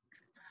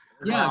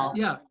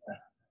 Yeah.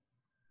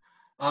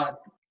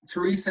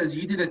 Therese says,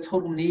 you did a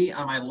total knee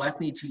on my left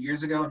knee 2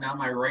 years ago. Now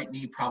my right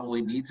knee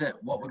probably needs it.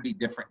 What would be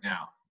different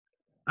now?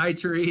 Hi,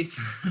 Therese.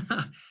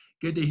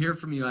 Good to hear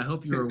from you. I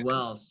hope you're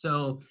well.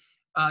 So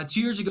 2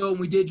 years ago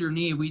when we did your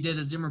knee, we did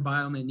a Zimmer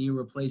Biomet knee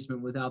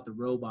replacement without the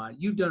robot.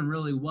 You've done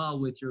really well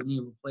with your knee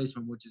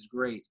replacement, which is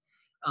great.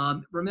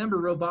 Remember,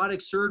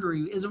 robotic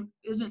surgery isn't,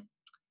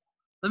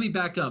 let me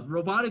back up.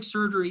 Robotic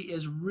surgery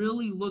is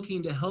really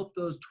looking to help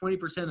those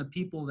 20% of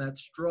people that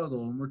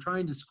struggle. And we're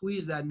trying to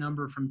squeeze that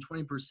number from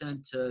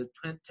 20% to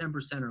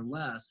 10% or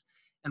less.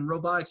 And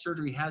robotic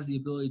surgery has the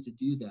ability to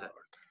do that.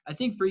 I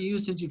think for you,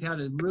 since you've had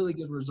a really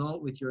good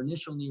result with your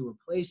initial knee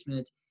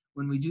replacement,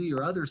 when we do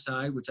your other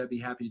side, which I'd be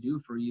happy to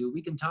do for you,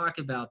 we can talk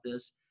about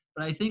this.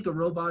 But I think a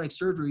robotic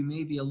surgery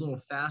may be a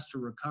little faster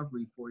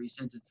recovery for you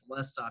since it's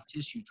less soft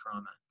tissue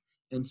trauma.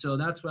 And so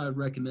that's what I would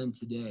recommend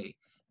today.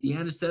 The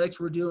anesthetics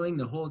we're doing,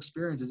 the whole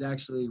experience is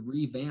actually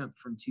revamped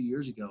from 2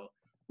 years ago.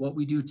 What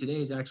we do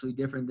today is actually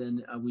different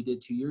than we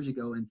did 2 years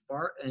ago, and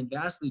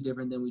vastly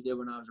different than we did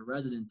when I was a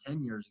resident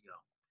 10 years ago.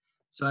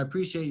 So I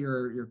appreciate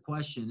your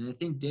question. And I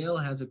think Dale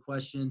has a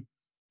question.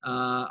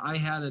 I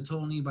had a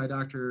total knee by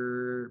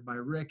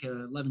Rick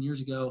 11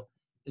 years ago.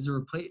 Is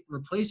a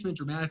replacement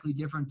dramatically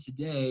different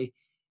today?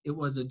 It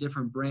was a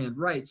different brand.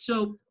 Right.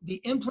 So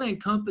the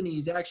implant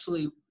companies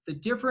actually, the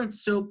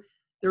difference, so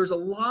there's a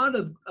lot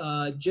of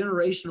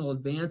generational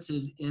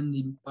advances in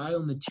the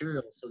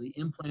biomaterials, so the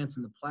implants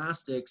and the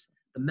plastics,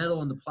 the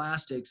metal and the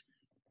plastics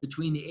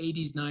between the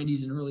 80s,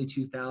 90s, and early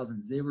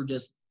 2000s. They were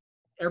just,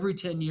 every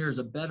 10 years,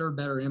 a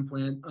better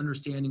implant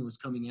understanding was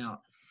coming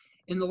out.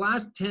 In the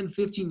last 10,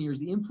 15 years,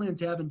 the implants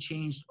haven't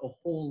changed a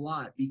whole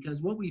lot because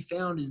what we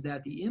found is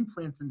that the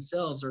implants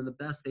themselves are the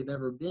best they've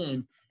ever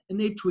been, and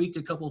they've tweaked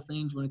a couple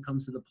things when it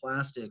comes to the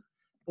plastic.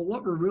 But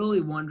what we're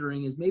really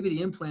wondering is maybe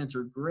the implants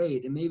are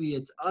great and maybe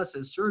it's us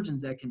as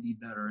surgeons that can be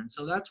better. And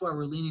so that's why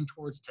we're leaning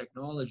towards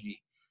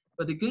technology.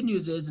 But the good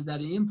news is that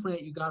an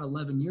implant you got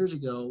 11 years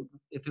ago,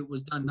 if it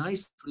was done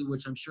nicely,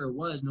 which I'm sure it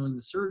was, knowing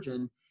the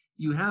surgeon,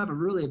 you have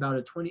really about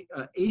a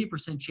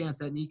 80% chance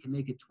that knee can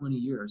make it 20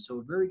 years. So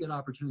a very good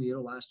opportunity.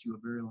 It'll last you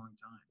a very long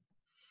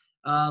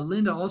time.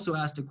 Linda also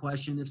asked a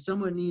question. If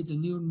someone needs a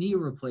new knee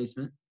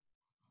replacement,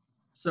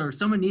 so if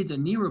someone needs a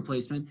knee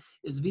replacement,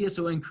 is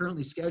VSON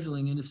currently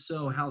scheduling? And if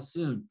so, how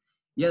soon?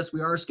 Yes,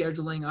 we are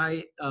scheduling.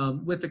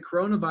 With the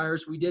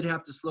coronavirus, we did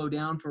have to slow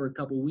down for a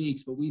couple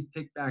weeks, but we've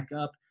picked back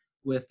up.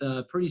 with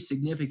pretty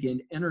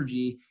significant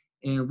energy,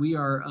 and we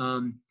are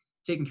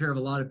taking care of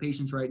a lot of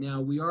patients right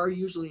now. We are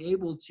usually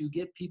able to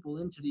get people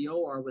into the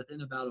OR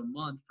within about a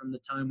month from the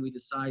time we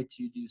decide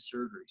to do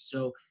surgery.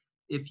 So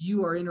if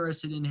you are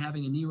interested in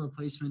having a knee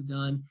replacement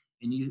done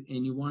and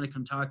you want to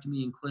come talk to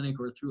me in clinic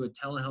or through a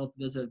telehealth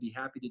visit, I'd be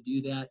happy to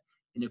do that.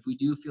 And if we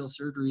do feel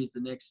surgery is the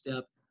next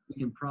step, we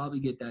can probably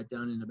get that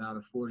done in about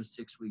a 4 to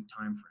 6 week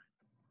time frame.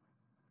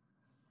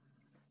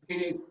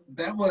 Okay,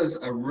 that was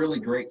a really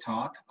great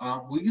talk.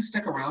 Will you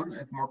stick around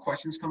if more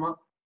questions come up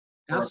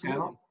for our Absolutely.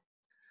 panel?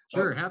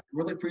 Sure.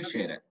 Really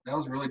appreciate it. That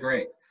was really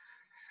great.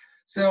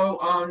 So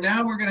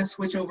now we're going to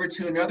switch over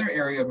to another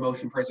area of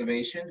motion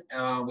preservation.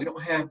 We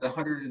don't have the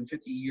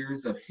 150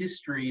 years of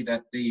history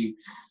that the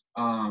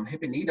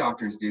hip and knee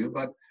doctors do,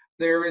 but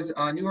there is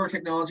newer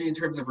technology in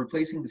terms of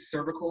replacing the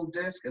cervical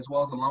disc as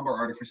well as the lumbar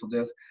artificial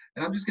disc.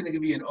 And I'm just going to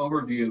give you an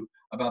overview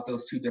about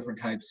those two different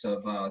types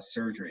of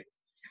surgery.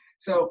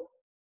 So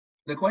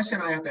the question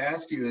I have to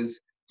ask you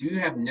is, do you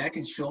have neck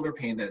and shoulder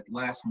pain that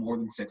lasts more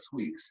than 6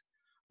 weeks?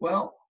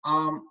 Well,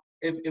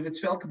 if it's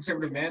failed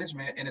conservative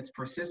management and it's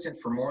persistent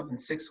for more than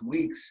 6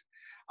 weeks,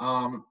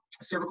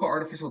 cervical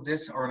artificial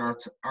discs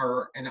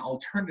are an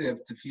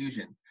alternative to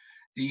fusion.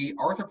 The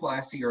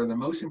arthroplasty, or the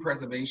motion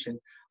preservation,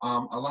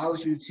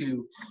 allows you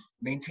to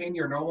maintain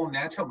your normal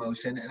natural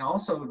motion and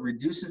also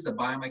reduces the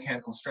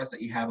biomechanical stress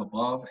that you have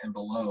above and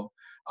below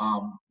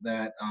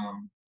that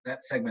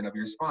segment of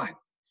your spine.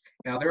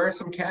 Now, there are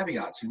some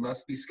caveats. You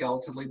must be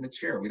skeletally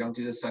mature. We don't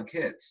do this on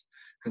kids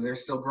because they're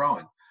still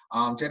growing.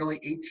 Generally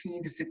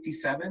 18 to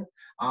 67,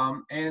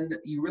 and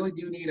you really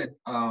do need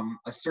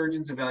a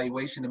surgeon's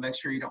evaluation to make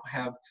sure you don't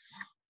have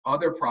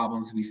other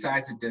problems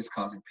besides the disc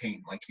causing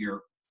pain, like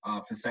your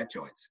facet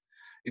joints.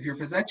 If your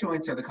facet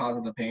joints are the cause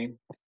of the pain,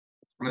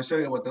 I'm going to show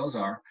you what those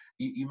are.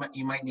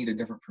 You might need a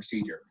different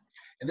procedure,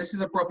 and this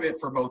is appropriate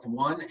for both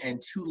 1 and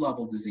 2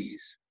 level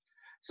disease.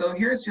 So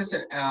here's just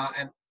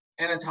an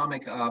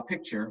anatomic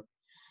picture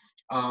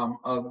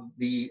of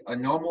a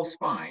normal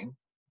spine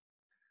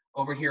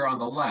over here on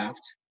the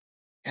left.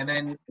 And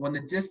then when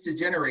the discs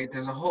degenerate,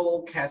 there's a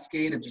whole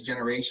cascade of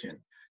degeneration,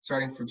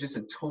 starting from just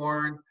a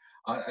torn,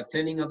 a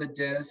thinning of the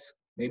disc,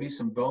 maybe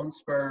some bone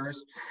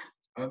spurs,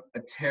 a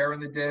tear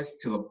in the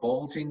disc, to a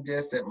bulging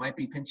disc that might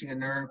be pinching a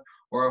nerve,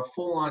 or a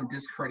full-on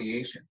disc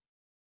herniation.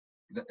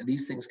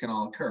 These things can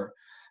all occur.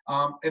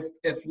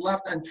 If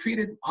left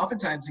untreated,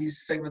 oftentimes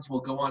these segments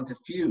will go on to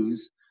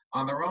fuse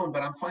on their own,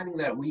 but I'm finding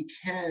that we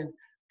can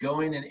go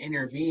in and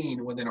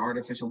intervene with an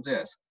artificial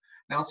disc.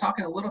 Now, I was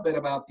talking a little bit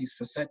about these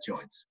facet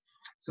joints.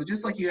 So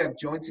just like you have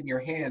joints in your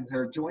hands,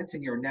 there are joints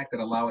in your neck that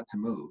allow it to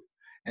move.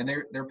 And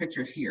they're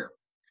pictured here.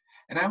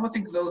 And I would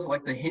think of those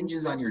like the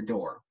hinges on your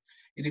door.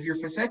 And if your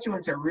facet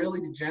joints are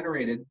really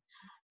degenerated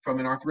from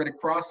an arthritic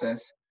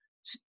process,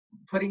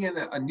 putting in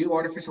a new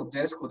artificial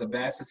disc with a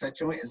bad facet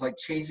joint is like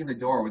changing the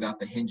door without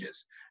the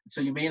hinges. So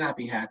you may not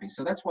be happy.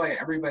 So that's why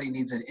everybody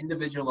needs an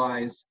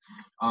individualized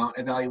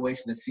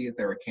evaluation to see if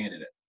they're a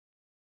candidate.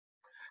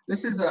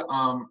 This is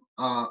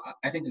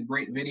I think a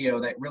great video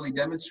that really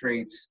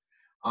demonstrates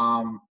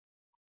the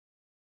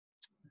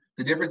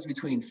difference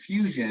between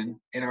fusion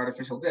and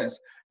artificial disc.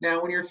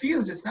 Now, when you're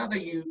fused, it's not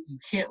that you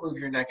can't move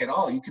your neck at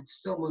all. You can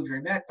still move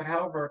your neck, but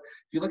however,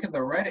 if you look at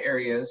the red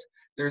areas,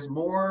 there's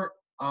more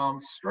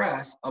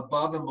stress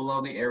above and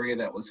below the area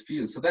that was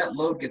fused. So that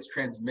load gets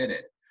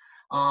transmitted.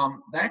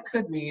 That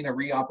could mean a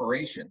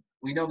reoperation.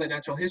 We know that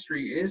natural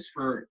history is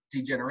for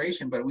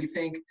degeneration, but we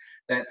think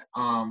that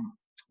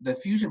the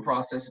fusion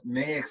process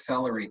may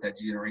accelerate that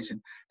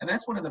degeneration. And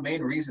that's one of the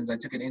main reasons I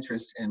took an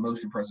interest in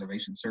motion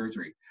preservation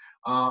surgery.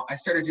 I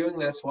started doing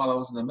this while I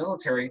was in the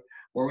military,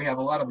 where we have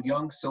a lot of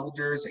young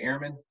soldiers,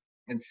 airmen,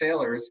 and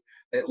sailors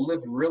that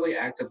live really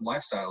active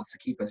lifestyles to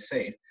keep us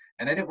safe.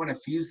 And I didn't want to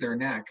fuse their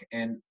neck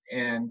and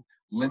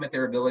limit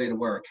their ability to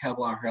wear a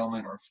Kevlar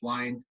helmet or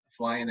fly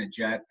in a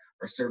jet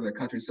or serve their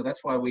country. So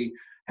that's why we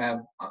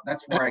have,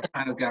 that's where I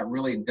kind of got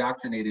really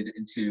indoctrinated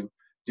into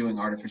doing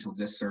artificial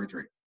disc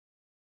surgery.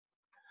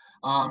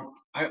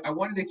 I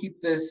wanted to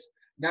keep this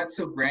not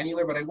so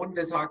granular, but I wanted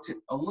to talk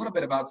a little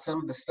bit about some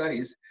of the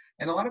studies.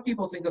 And a lot of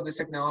people think of this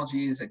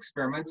technology as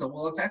experimental.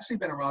 Well, it's actually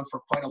been around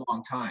for quite a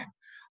long time.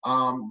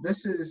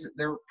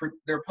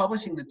 They're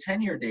publishing the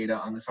 10-year data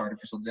on this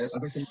artificial disc.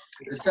 The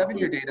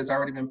 7-year data has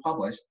already been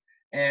published.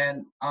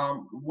 And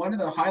one of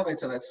the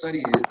highlights of that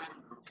study is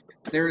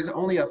there is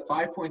only a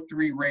 5.3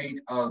 rate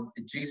of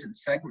adjacent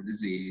segment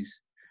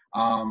disease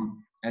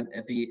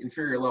at the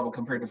inferior level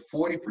compared to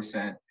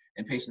 40%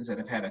 in patients that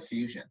have had a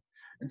fusion.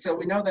 And so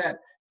we know that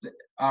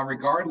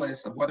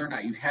regardless of whether or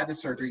not you've had the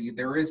surgery,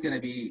 there is going to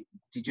be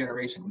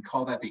degeneration. We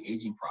call that the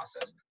aging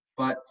process.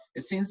 But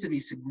it seems to be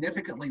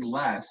significantly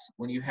less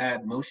when you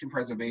had motion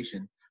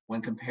preservation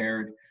when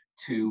compared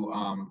to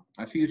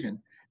a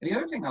fusion. And the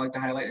other thing I like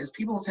to highlight is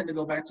people tend to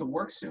go back to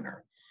work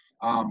sooner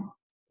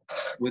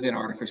with an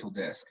artificial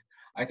disc.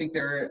 I think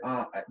the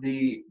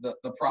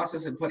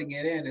process of putting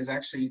it in is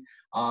actually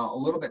a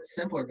little bit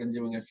simpler than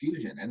doing a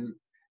fusion.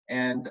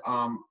 And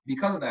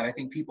because of that, I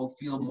think people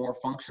feel more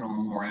functional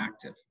and more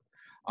active.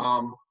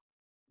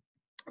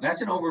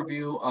 That's an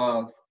overview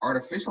of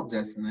artificial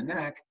discs in the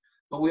neck,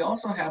 but we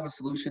also have a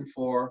solution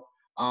for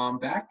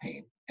back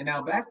pain. And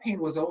now back pain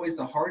was always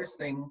the hardest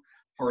thing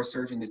for a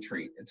surgeon to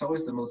treat. It's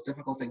always the most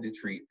difficult thing to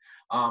treat.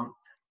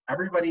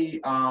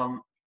 Everybody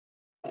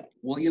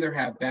will either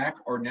have back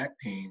or neck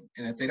pain,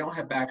 and if they don't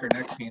have back or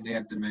neck pain, they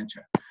have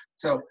dementia.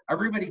 So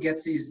everybody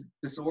gets these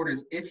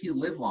disorders if you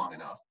live long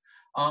enough.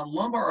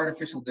 Lumbar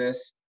artificial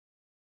discs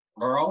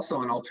are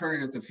also an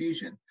alternative to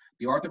fusion.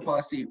 The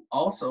arthroplasty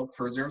also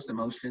preserves the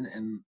motion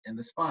in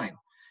the spine.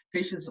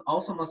 Patients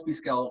also must be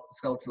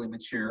skeletally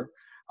mature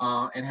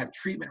and have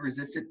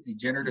treatment-resistant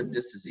degenerative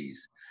disc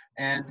disease.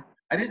 And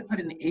I didn't put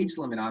an age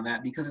limit on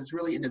that because it's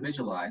really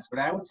individualized, but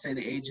I would say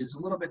the age is a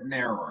little bit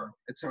narrower.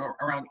 It's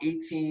around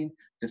 18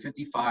 to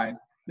 55,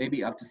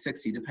 maybe up to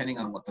 60, depending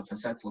on what the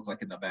facets look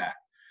like in the back.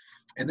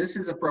 And this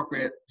is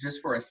appropriate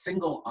just for a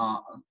single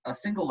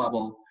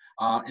level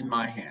in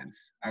my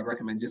hands. I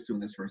recommend just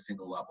doing this for a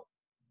single level.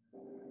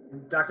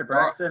 Dr.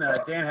 Braxton,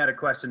 Dan had a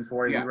question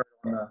for you. Yeah. He wrote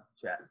in the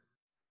chat.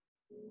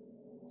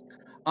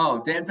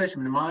 Oh, Dan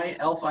Fishman, my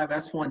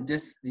L5-S1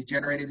 disc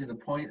degenerated to the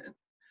point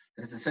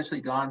that it's essentially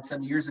gone.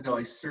 Some years ago,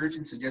 a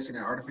surgeon suggested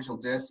an artificial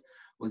disc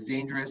was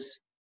dangerous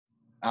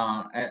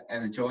at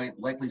a joint,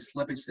 likely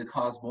slippage to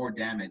cause more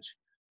damage.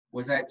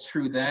 Was that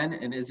true then,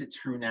 and is it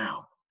true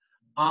now?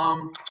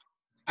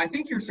 I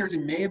think your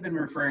surgeon may have been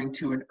referring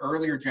to an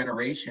earlier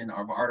generation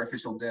of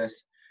artificial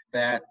discs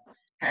that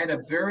had a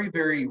very,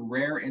 very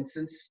rare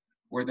instance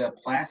where the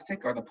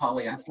plastic or the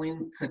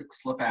polyethylene could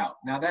slip out.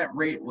 Now that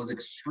rate was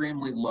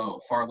extremely low,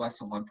 far less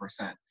than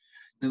 1%.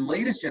 The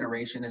latest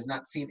generation has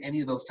not seen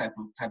any of those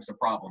types of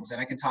problems,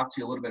 and I can talk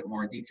to you a little bit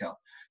more in detail.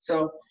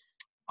 So,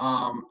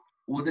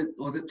 was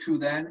it true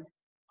then?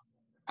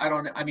 I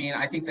don't know. I mean,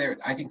 I think there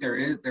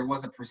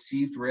was a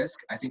perceived risk.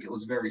 I think it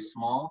was very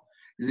small.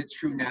 Is it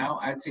true now?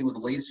 I'd say with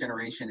the latest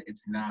generation,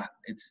 it's not.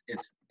 It's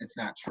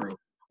not true.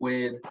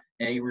 With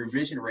a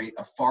revision rate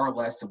of far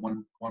less than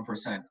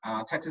 1%.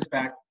 Texas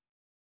Back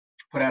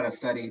put out a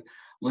study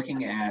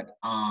looking at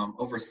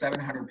over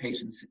 700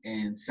 patients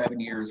in 7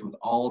 years with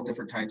all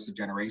different types of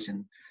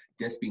generation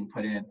discs being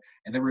put in,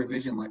 and the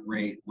revision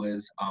rate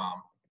was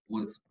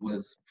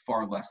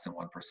far less than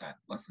 1%,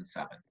 less than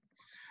 7.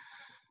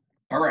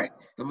 All right,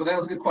 that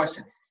was a good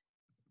question.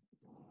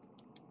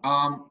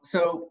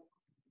 So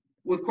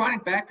with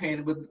chronic back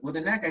pain, with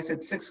the neck, I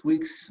said 6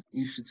 weeks,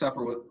 you should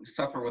suffer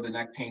with a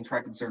neck pain,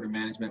 try conservative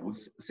management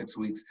with 6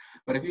 weeks.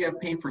 But if you have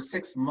pain for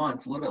 6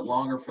 months, a little bit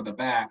longer for the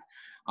back,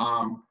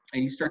 and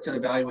you start to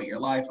evaluate your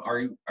life, are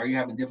you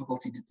having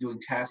difficulty doing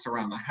tasks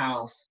around the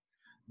house,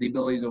 the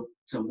ability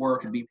to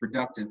work and be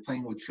productive,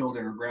 playing with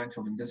children or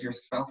grandchildren? Does your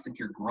spouse think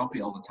you're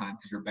grumpy all the time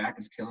because your back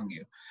is killing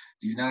you?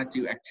 Do you not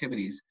do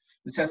activities?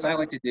 The test I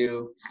like to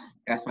do,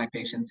 ask my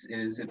patients,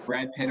 is if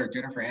Brad Pitt or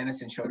Jennifer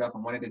Aniston showed up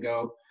and wanted to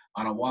go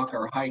on a walk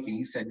or a hike and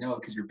you said no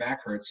because your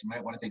back hurts, you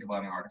might want to think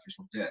about an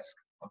artificial disc.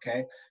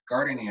 Okay,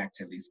 gardening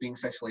activities, being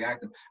sexually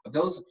active. If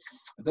those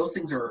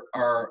things are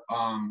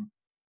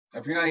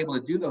if you're not able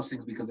to do those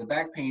things because of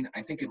back pain,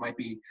 I think it might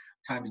be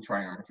time to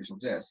try an artificial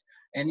disc.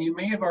 And you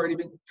may have already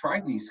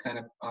tried these kind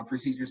of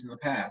procedures in the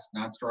past: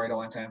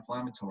 non-steroidal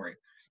anti-inflammatory,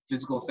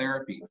 physical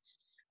therapy,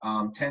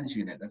 TENS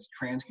unit, that's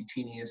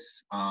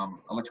transcutaneous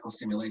electrical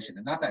stimulation.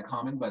 And not that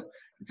common, but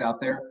it's out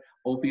there.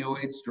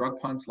 Opioids, drug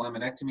pumps,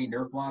 laminectomy,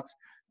 nerve blocks.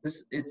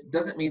 It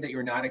doesn't mean that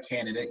you're not a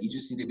candidate. You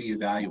just need to be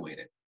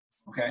evaluated,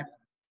 okay?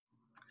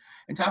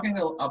 And talking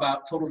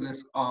about total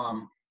disc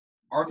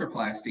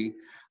arthroplasty,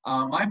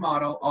 my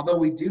model, although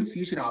we do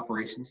fusion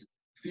operations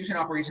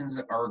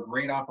are a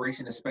great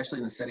operation, especially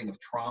in the setting of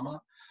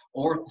trauma,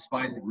 or if the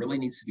spine really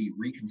needs to be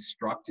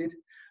reconstructed.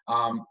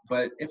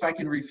 But if I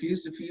can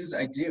refuse to fuse,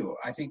 I do.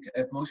 I think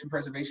if motion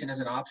preservation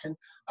is an option,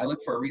 I look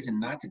for a reason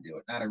not to do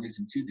it, not a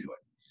reason to do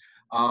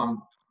it.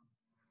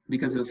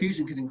 Because the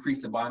fusion can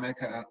increase the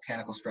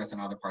biomechanical stress on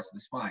other parts of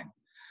the spine.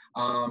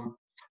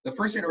 The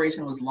first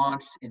generation was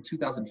launched in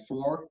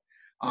 2004.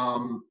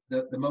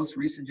 The most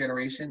recent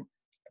generation,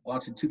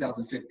 launched in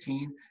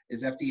 2015,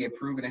 is FDA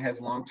approved and it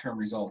has long-term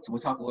results. And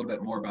we'll talk a little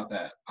bit more about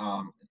that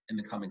in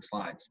the coming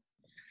slides.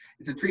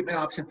 It's a treatment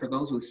option for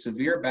those with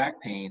severe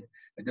back pain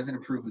that doesn't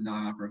improve with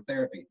non-operative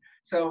therapy.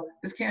 So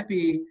this can't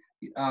be,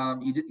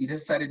 you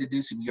decided to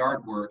do some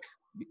yard work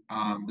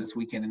this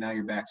weekend and now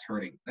your back's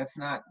hurting. That's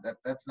not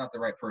the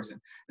right person.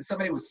 It's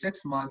somebody with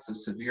 6 months of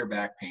severe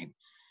back pain.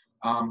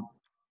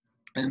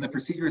 And the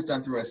procedure is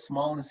done through a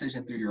small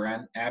incision through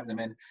your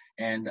abdomen,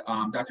 and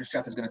Dr.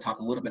 Sheff is going to talk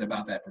a little bit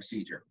about that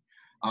procedure.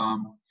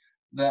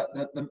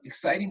 The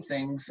exciting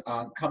things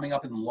coming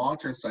up in the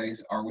long-term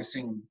studies are we're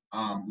seeing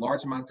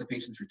large amounts of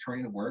patients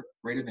returning to work,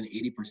 greater than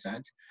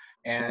 80%,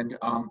 and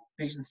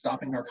patients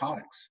stopping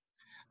narcotics.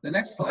 The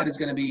next slide is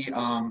going to be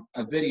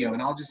a video,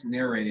 and I'll just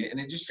narrate it, and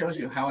it just shows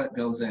you how it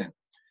goes in.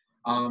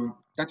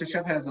 Dr.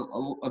 Sheff has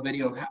a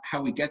video of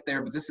how we get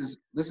there, but this is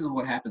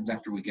what happens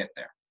after we get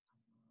there.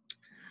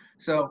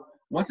 So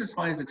once the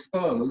spine is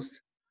exposed,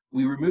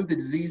 we remove the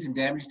diseased and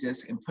damaged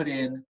disc and put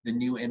in the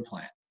new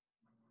implant.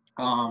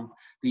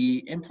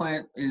 The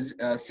implant is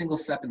a single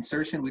step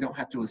insertion. We don't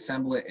have to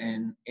assemble it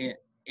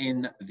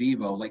in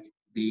vivo like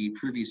the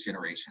previous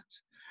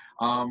generations.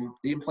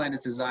 The implant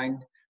is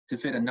designed to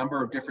fit a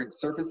number of different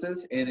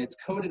surfaces, and it's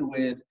coated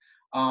with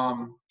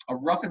a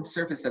roughened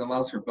surface that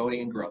allows for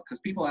bony and growth. Because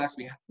people ask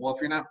me, well,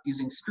 if you're not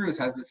using screws,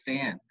 how does it stay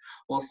in?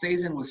 Well, it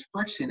stays in with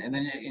friction, and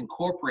then it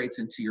incorporates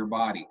into your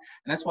body.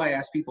 And that's why I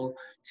ask people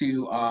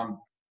to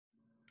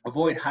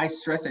avoid high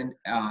stress and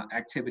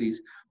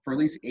activities for at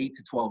least 8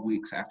 to 12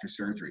 weeks after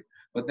surgery.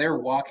 But they're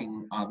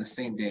walking the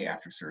same day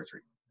after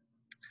surgery.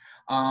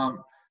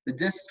 The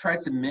disc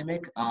tries to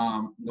mimic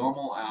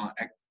normal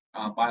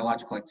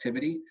biological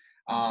activity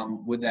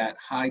with that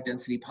high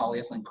density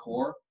polyethylene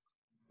core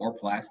or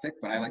plastic,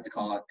 but I like to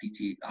call it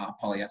PT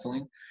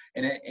polyethylene.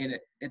 And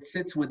it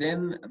sits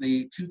within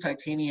the 2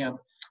 titanium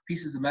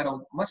pieces of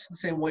metal, much the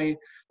same way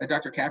that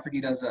Dr.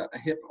 Cafferty does a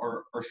hip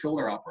or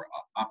shoulder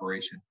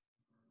operation.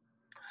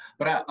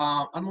 But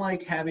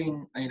unlike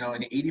having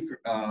an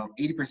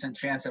 80%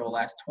 chance that it will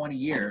last 20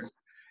 years,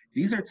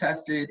 these are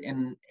tested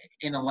in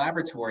a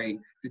laboratory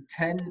to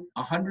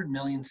 100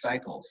 million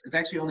cycles. It's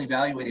actually only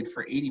evaluated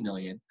for 80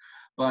 million,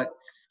 but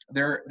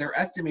they're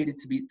estimated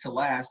to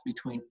last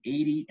between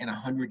 80 and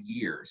 100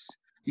 years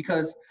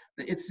because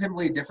it's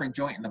simply a different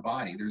joint in the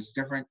body. There's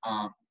different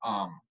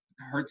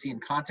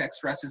Hertzian contact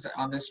stresses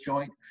on this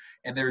joint,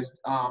 and there's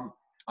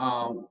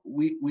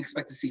we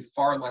expect to see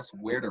far less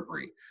wear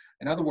debris.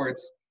 In other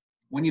words,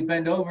 when you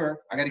bend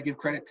over, I got to give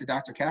credit to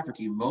Dr.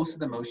 Cafferty. Most of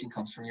the motion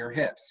comes from your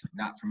hips,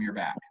 not from your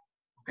back.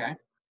 Okay.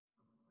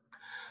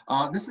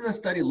 This is a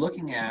study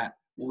looking at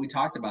what we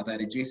talked about,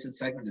 that adjacent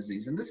segment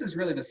disease, and this is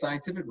really the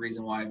scientific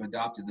reason why I've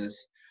adopted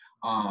this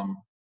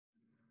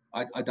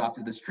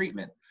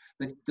treatment.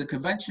 The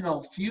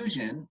conventional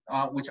fusion,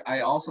 which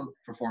I also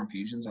perform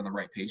fusions on the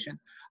right patient,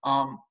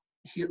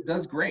 it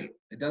does great.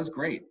 It does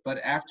great, but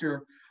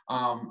after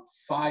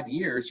 5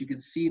 years, you can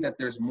see that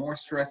there's more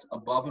stress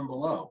above and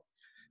below.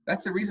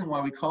 That's the reason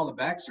why we call it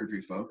back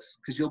surgery, folks,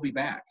 because you'll be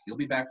back. You'll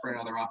be back for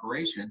another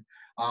operation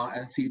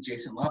at the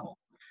adjacent level.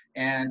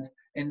 And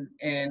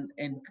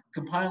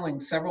compiling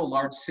several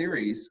large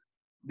series,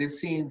 they've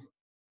seen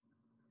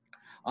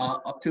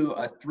up to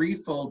a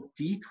 3-fold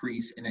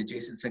decrease in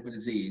adjacent segment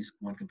disease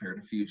when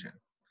compared to fusion.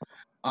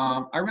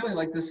 I really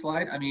like this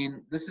slide. I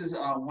mean, this is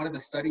one of the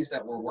studies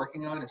that we're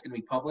working on. It's going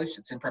to be published.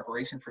 It's in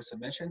preparation for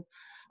submission.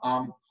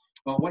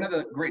 But one of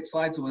the great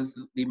slides was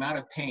the amount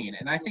of pain.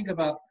 And I think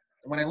about,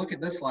 when I look at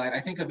this slide, I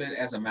think of it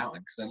as a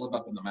mountain because I live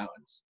up in the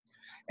mountains.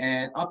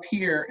 And up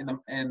here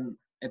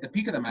at the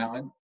peak of the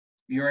mountain,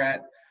 you're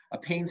at a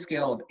pain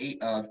scale of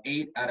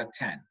 8 out of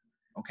 10,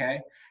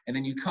 okay? And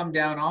then you come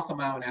down off the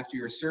mountain after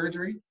your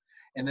surgery,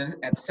 and then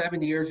at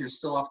 7 years, you're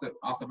still off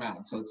the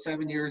mountain. So it's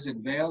 7 years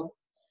in Vail.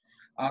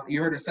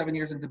 You heard of 7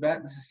 years in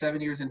Tibet. This is 7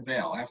 years in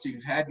Vail. After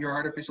you've had your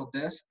artificial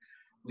disc,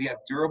 we have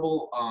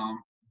durable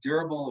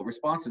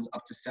responses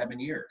up to 7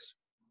 years.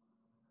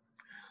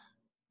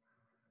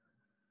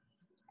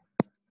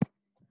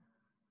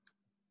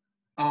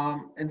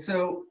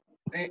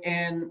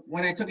 And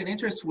when I took an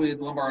interest with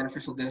lumbar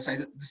artificial discs, I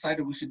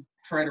decided we should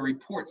try to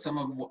report some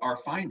of our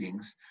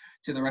findings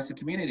to the rest of the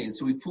community. And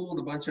so we pooled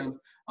a bunch of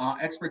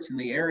experts in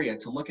the area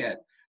to look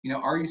at,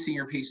 are you seeing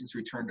your patients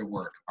return to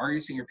work? Are you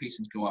seeing your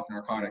patients go off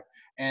narcotic?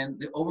 And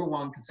the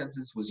overwhelming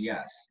consensus was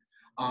yes.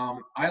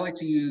 I like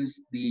to use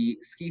the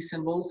ski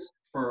symbols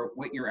for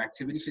what your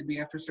activity should be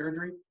after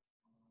surgery.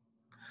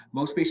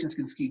 Most patients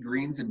can ski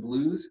greens and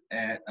blues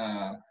at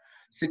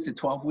 6 to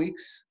 12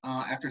 weeks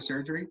after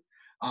surgery.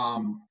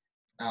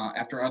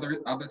 After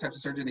other types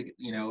of surgery,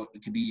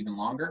 it can be even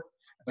longer.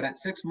 But at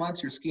 6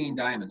 months, you're skiing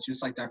diamonds,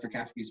 just like Dr.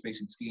 Cafferty's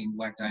patient skiing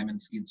black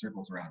diamonds, skiing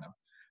circles around them.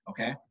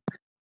 Okay.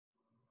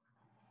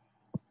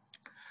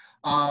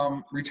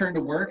 Return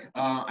to work.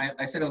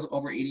 I said it was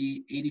over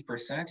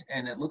 80%,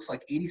 and it looks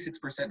like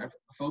 86% of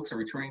folks are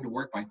returning to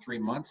work by 3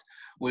 months.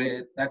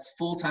 That's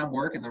full-time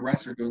work, and the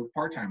rest are doing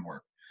part-time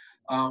work.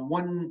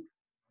 One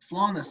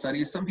flaw in this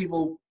study is some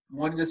people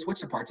wanted to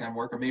switch to part-time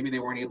work, or maybe they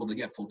weren't able to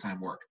get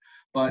full-time work.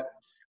 But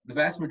the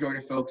vast majority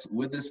of folks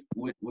with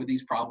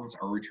these problems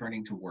are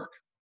returning to work.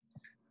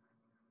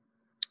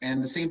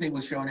 And the same thing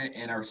was shown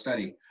in our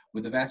study,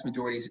 with the vast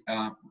majority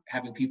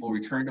having people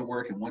return to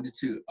work in 1 to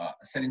 2, a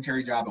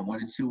sedentary job in 1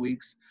 to 2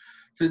 weeks,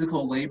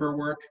 physical labor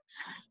work,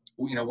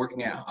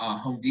 working at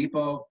Home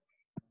Depot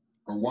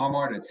or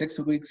Walmart at 6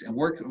 weeks, and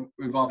work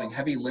involving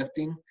heavy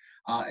lifting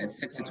at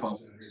 6 to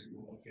 12 weeks.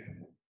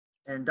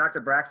 And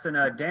Dr. Braxton,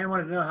 Dan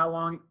wanted to know how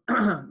long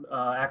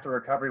after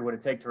recovery would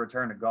it take to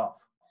return to golf?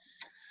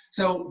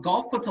 So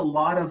golf puts a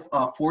lot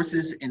of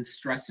forces and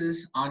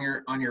stresses on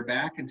your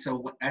back, and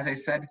so as I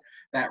said,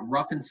 that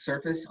roughened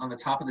surface on the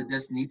top of the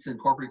disc needs to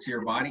incorporate to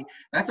your body.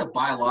 That's a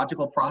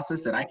biological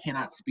process that I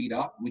cannot speed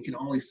up. We can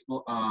only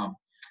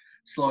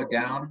slow it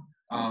down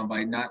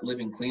by not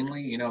living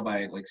cleanly.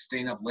 By like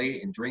staying up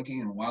late and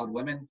drinking and wild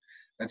women.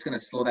 That's going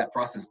to slow that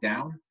process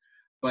down.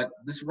 But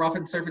this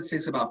roughened surface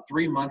takes about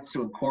 3 months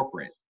to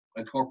incorporate.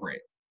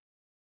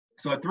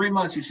 So at 3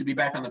 months, you should be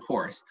back on the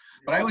course.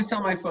 But I always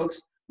tell my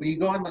folks, when you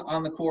go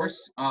on the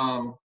course,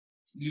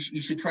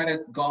 you should try to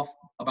golf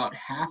about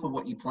half of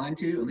what you plan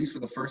to, at least for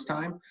the first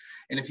time.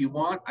 And if you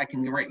want, I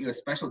can write you a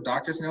special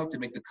doctor's note to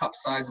make the cup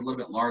size a little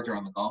bit larger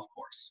on the golf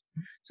course.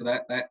 So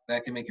that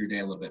can make your day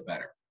a little bit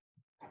better.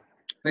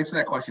 Thanks for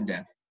that question,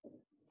 Dan.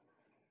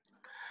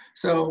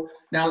 So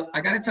now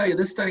I got to tell you,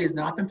 this study has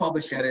not been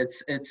published yet.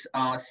 It's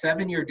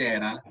 7-year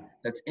data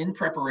that's in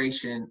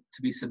preparation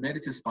to be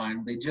submitted to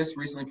Spine. They just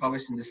recently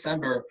published in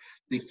December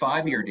the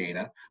 5-year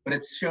data, but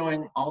it's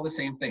showing all the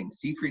same things: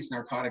 decreased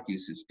narcotic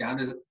usage down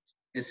to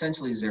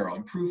essentially zero,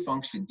 improved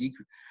function,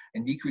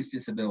 decreased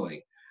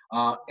disability,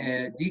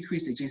 and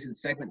decreased adjacent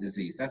segment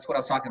disease. That's what I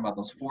was talking about,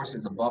 those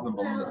forces above and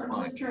below the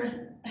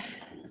spine.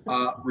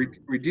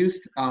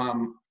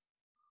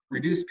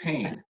 Reduced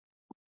pain,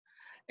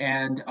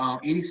 and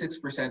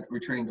 86%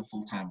 returning to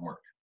full-time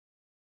work.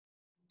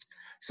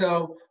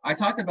 So I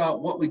talked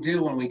about what we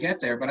do when we get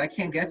there, but I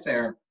can't get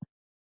there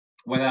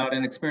without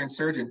an experienced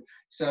surgeon.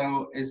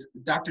 So is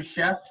Dr.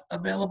 Sheff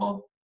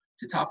available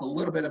to talk a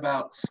little bit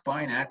about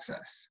spine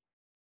access?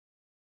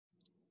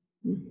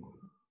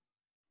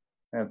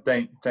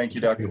 Thank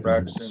you, Dr.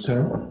 Braxton.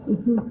 Sir?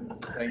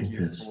 Thank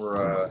you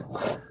for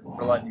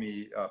letting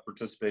me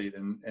participate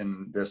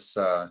in this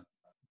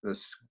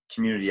this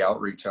community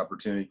outreach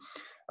opportunity.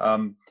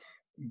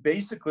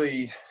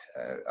 Basically,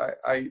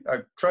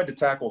 I've tried to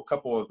tackle a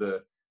couple of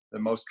the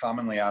most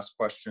commonly asked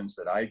questions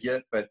that I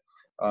get, but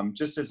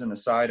just as an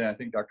aside, and I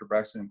think Dr.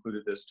 Braxton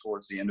included this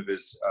towards the end of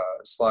his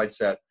slide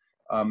set,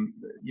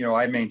 you know,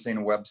 I maintain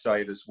a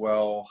website as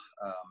well,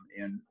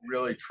 and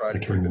really try to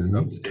keep it as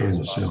up to date as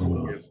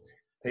possible, give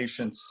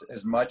patients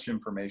as much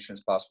information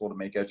as possible to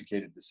make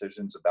educated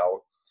decisions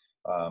about,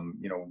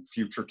 you know,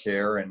 future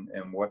care and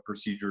what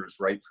procedure is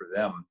right for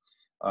them.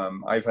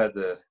 I've had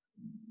the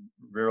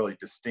really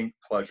distinct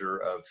pleasure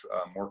of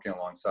working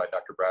alongside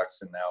Dr.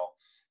 Braxton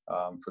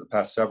now for the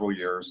past several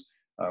years.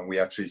 We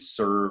actually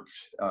served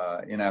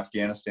in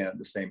Afghanistan at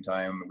the same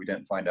time. We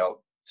didn't find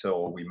out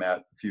till we met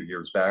a few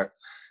years back.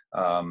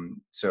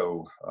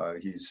 So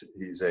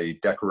he's a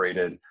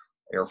decorated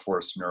Air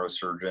Force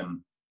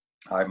neurosurgeon.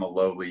 I'm a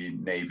lowly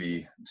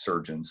Navy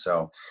surgeon,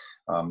 so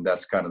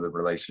that's kind of the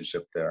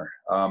relationship there.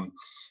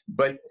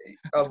 But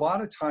a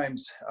lot of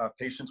times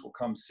patients will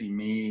come see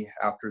me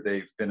after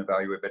they've been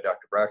evaluated by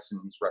Dr.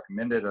 Braxton. He's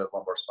recommended a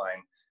lumbar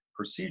spine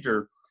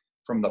procedure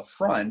from the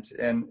front,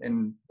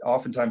 and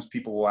oftentimes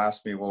people will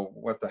ask me, well,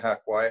 what the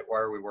heck, why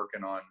are we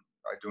working on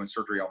doing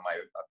surgery on my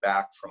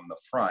back from the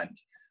front?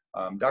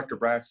 Dr.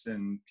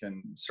 Braxton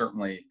can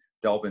certainly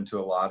delve into a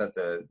lot of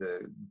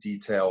the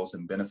details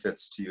and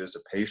benefits to you as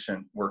a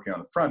patient working on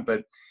the front,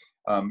 but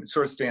it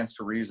sort of stands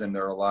to reason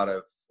there are a lot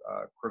of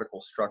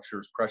critical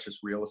structures, precious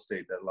real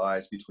estate that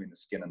lies between the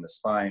skin and the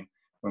spine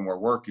when we're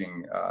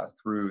working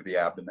through the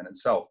abdomen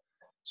itself.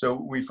 So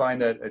we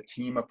find that a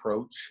team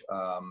approach,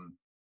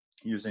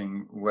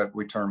 using what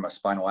we term a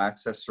spinal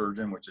access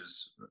surgeon, which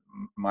is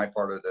my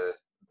part of the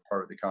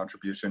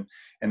contribution,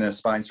 and then the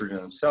spine surgeon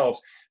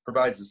themselves,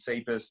 provides the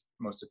safest,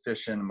 most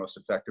efficient, and most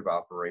effective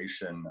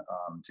operation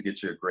to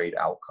get you a great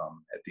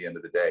outcome at the end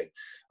of the day.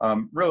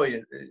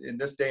 Really, in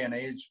this day and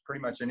age, pretty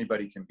much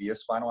anybody can be a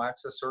spinal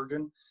access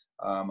surgeon.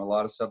 A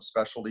lot of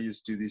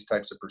subspecialties do these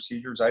types of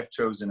procedures. I've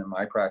chosen in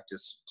my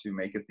practice to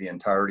make it the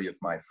entirety of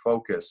my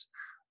focus.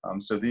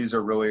 So these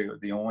are really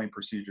the only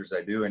procedures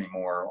I do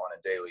anymore on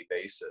a daily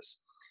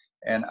basis.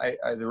 And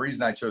the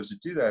reason I chose to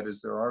do that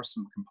is there are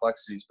some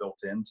complexities built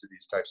into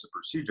these types of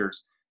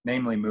procedures,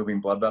 namely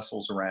moving blood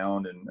vessels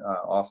around and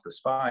off the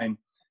spine,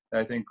 that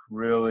I think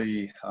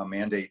really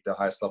mandate the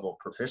highest level of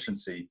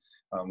proficiency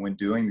when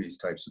doing these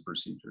types of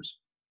procedures.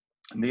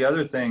 And the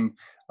other thing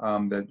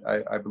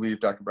that I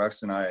believe Dr.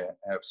 Braxton and I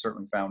have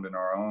certainly found in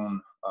our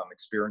own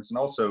experience, and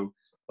also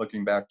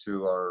looking back to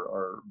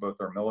both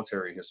our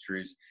military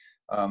histories,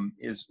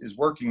 is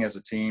working as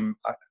a team.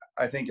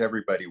 I think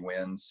everybody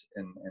wins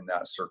in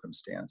that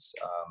circumstance.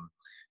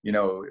 You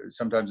know,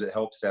 sometimes it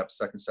helps to have a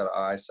second set of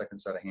eyes, second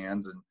set of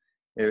hands, and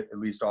it at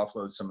least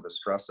offloads some of the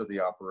stress of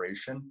the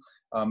operation.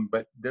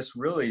 But this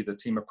really, the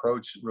team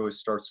approach really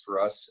starts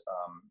for us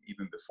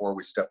even before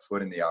we step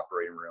foot in the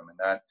operating room. And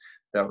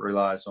that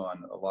relies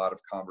on a lot of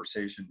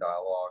conversation,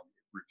 dialogue,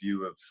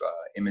 review of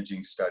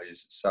imaging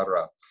studies, et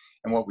cetera.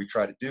 And what we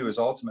try to do is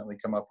ultimately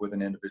come up with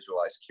an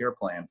individualized care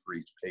plan for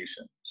each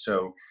patient.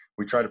 So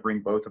we try to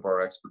bring both of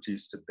our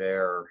expertise to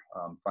bear,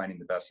 finding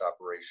the best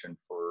operation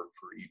for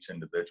each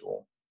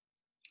individual.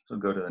 So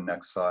go to the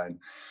next slide.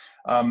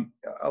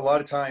 A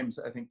lot of times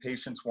I think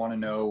patients want to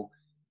know,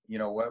 you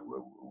know,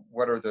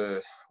 what are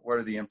the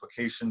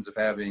implications of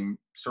having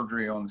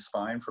surgery on the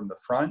spine from the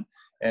front,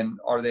 and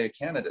are they a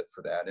candidate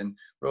for that? And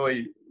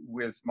really,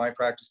 with my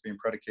practice being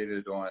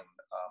predicated on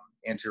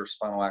anterior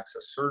spinal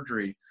access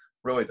surgery,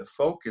 really the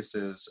focus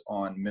is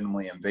on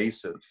minimally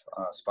invasive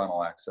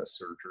spinal access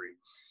surgery.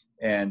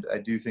 And I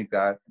do think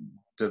that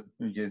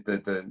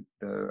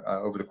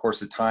over the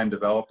course of time,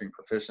 developing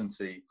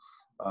proficiency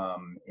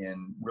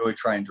in really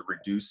trying to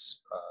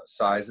reduce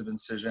size of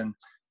incision,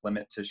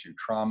 limit tissue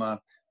trauma,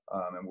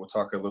 and we'll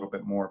talk a little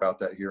bit more about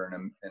that here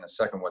in a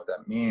second, what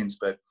that means.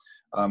 But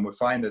we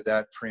find that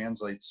that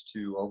translates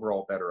to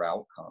overall better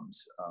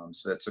outcomes.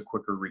 So that's a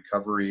quicker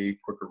recovery,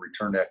 quicker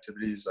return to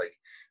activities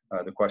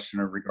like the question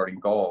regarding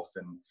golf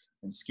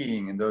and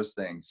skiing and those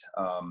things.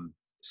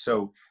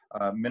 So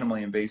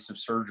minimally invasive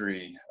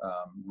surgery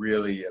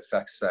really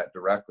affects that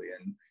directly.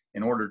 And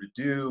in order to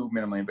do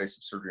minimally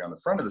invasive surgery on the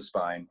front of the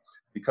spine,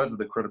 because of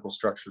the critical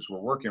structures we're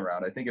working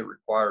around, I think it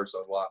requires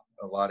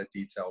a lot of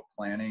detailed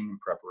planning and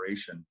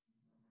preparation.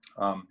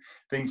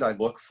 Things I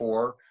look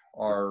for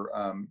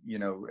are,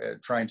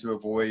 trying to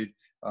avoid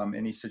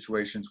any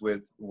situations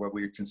with what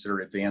we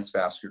consider advanced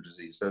vascular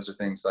disease. Those are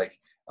things like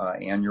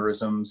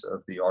aneurysms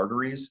of the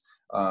arteries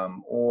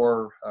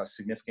or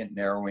significant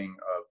narrowing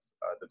of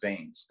the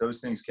veins. Those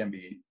things can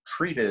be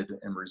treated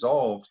and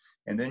resolved,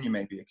 and then you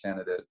may be a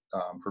candidate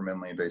for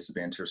minimally invasive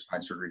anterior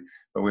spine surgery.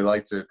 But we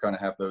like to kind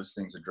of have those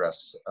things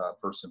addressed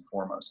first and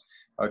foremost.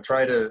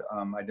 Try to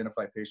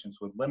identify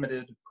patients with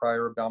limited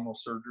prior abdominal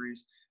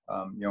surgeries.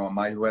 On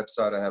my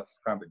website, I have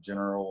kind of a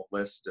general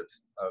list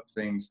of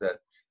things that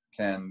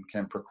can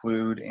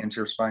preclude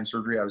anterior spine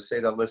surgery. I would say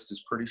that list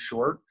is pretty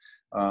short.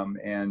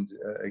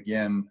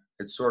 Again,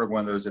 it's sort of one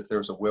of those, if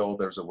there's a will,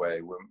 there's a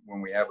way.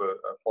 When we have a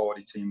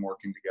quality team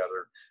working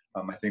together,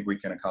 I think we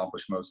can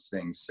accomplish most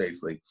things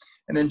safely.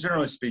 And then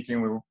generally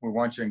speaking, we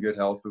want you in good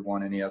health. We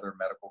want any other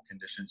medical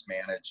conditions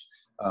managed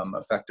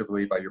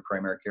effectively by your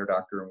primary care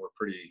doctor, and we're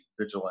pretty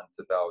vigilant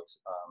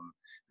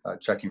about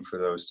checking for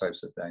those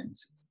types of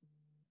things.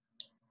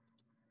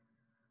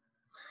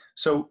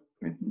 So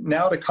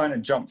now to kind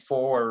of jump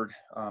forward,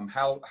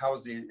 how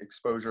is the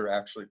exposure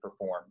actually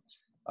performed?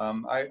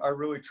 I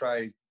really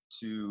try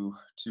to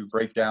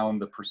break down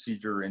the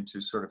procedure into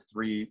sort of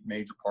three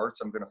major parts.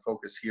 I'm going to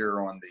focus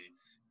here on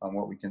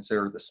what we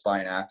consider the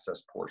spine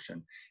access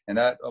portion, and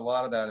that a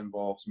lot of that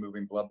involves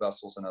moving blood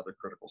vessels and other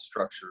critical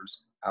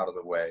structures out of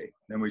the way.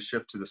 Then we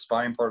shift to the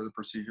spine part of the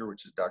procedure,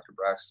 which is Dr.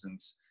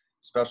 Braxton's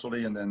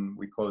specialty, and then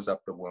we close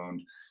up the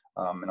wound.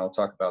 And I'll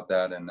talk about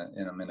that in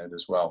a minute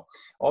as well.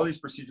 All these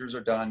procedures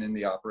are done in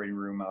the operating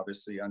room,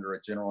 obviously under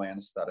a general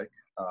anesthetic,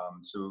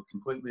 so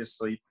completely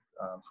asleep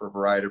for a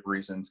variety of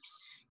reasons.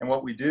 And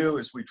what we do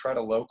is we try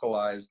to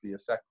localize the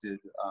affected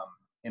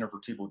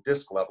intervertebral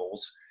disc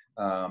levels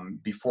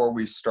before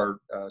we start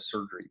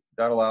surgery.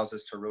 That allows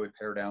us to really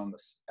pare down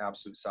the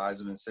absolute size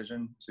of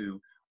incision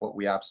to what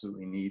we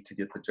absolutely need to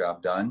get the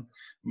job done.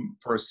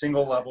 For a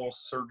single level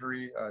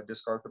surgery,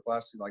 disc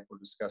arthroplasty, like we're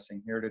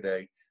discussing here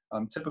today,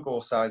 typical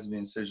size of the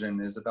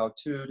incision is about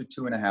 2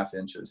 to 2.5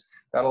 inches.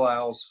 That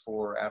allows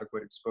for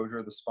adequate exposure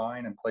of the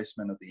spine and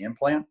placement of the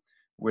implant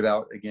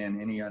without, again,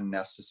 any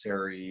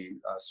unnecessary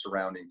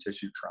surrounding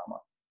tissue trauma.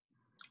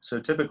 So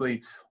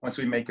typically, once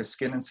we make a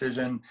skin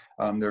incision,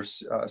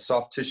 there's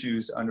soft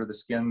tissues under the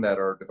skin that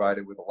are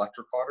divided with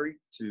electrocautery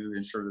to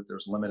ensure that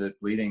there's limited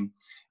bleeding.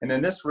 And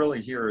then this really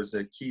here is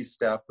a key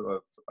step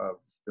of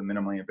the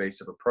minimally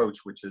invasive approach,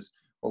 which is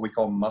what we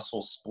call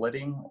muscle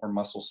splitting or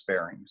muscle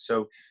sparing.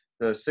 So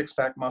the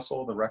six-pack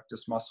muscle, the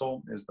rectus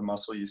muscle, is the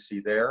muscle you see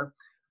there.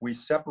 We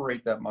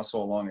separate that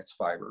muscle along its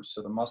fibers.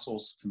 So the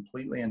muscle's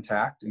completely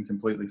intact and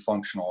completely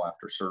functional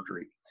after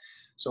surgery.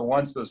 So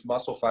once those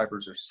muscle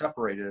fibers are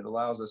separated, it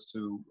allows us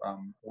to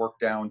work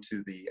down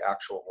to the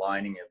actual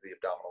lining of the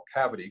abdominal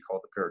cavity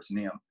called the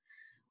peritoneum.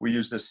 We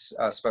use this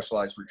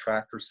specialized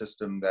retractor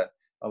system that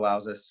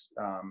allows us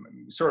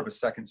sort of a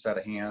second set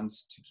of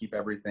hands to keep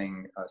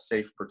everything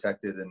safe,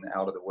 protected, and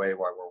out of the way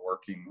while we're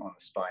working on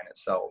the spine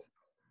itself.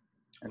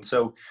 And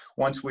so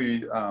once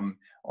we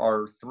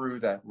are through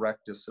that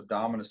rectus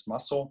abdominis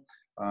muscle,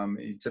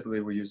 typically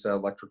we use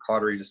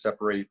electrocautery to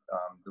separate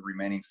the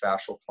remaining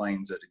fascial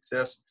planes that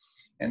exist.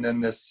 And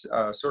then this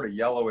sort of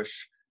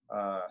yellowish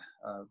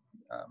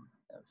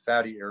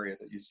fatty area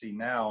that you see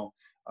now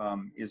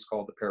is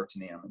called the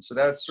peritoneum. And so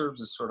that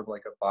serves as sort of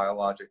like a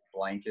biologic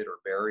blanket or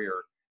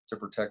barrier to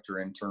protect your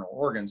internal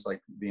organs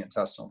like the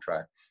intestinal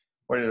tract.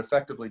 What it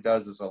effectively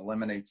does is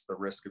eliminates the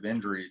risk of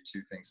injury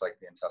to things like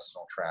the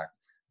intestinal tract,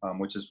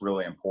 which is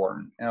really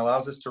important, and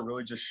allows us to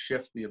really just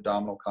shift the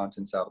abdominal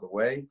contents out of the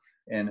way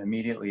and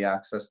immediately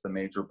access the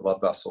major blood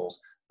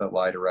vessels that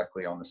lie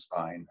directly on the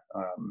spine.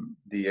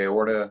 The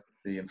aorta,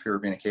 the inferior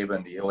vena cava,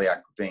 and the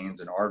iliac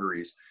veins and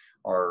arteries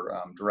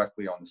are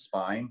directly on the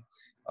spine,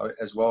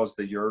 as well as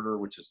the ureter,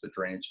 which is the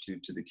drainage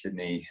tube to the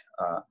kidney,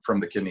 from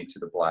the kidney to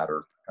the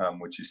bladder,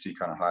 which you see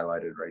kind of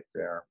highlighted right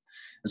there.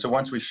 And so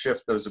once we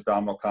shift those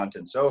abdominal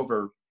contents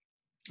over,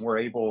 we're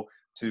able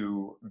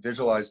to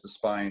visualize the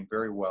spine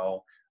very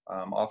well.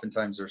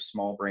 Oftentimes there's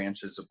small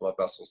branches of blood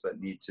vessels that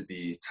need to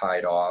be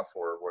tied off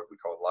or what we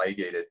call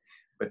ligated,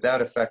 but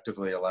that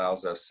effectively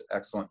allows us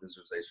excellent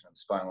visualization of the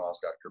spine, allows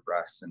Dr.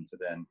 Braxton to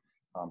then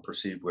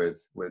proceed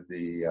with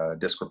the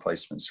disc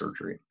replacement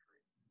surgery.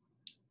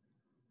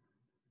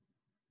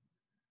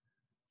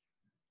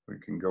 We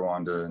can go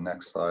on to the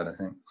next slide, I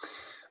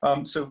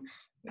think. So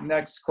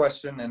next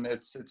question, and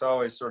it's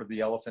always sort of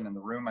the elephant in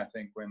the room, I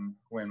think,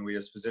 when we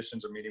as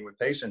physicians are meeting with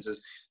patients,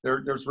 is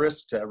there's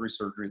risk to every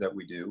surgery that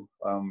we do.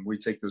 We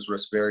take those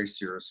risks very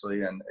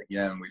seriously, and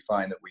again, we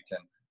find that we can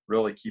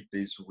really keep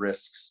these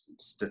risks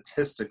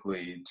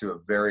statistically to a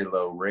very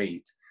low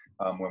rate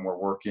when we're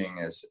working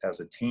as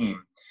a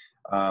team.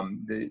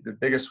 The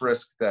biggest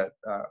risk that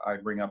I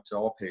bring up to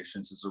all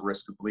patients is the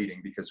risk of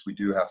bleeding, because we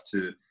do have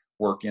to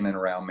work in and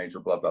around major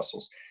blood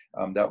vessels.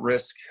 That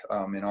risk,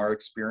 in our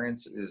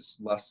experience, is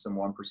less than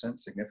 1%,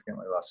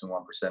 significantly less than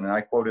 1%. And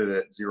I quoted it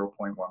at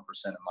 0.1%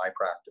 in my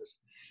practice.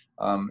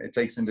 It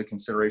takes into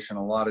consideration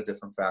a lot of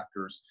different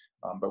factors,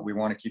 but we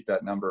want to keep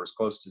that number as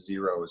close to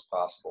zero as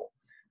possible.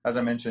 As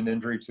I mentioned,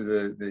 injury to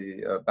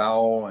the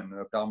bowel and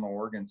abdominal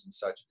organs and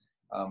such,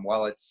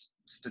 while it's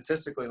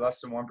statistically less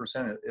than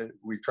 1%,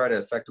 we try to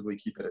effectively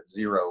keep it at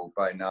zero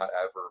by not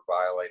ever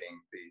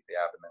violating the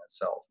abdomen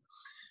itself.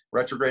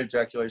 Retrograde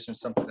ejaculation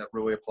is something that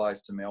really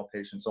applies to male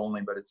patients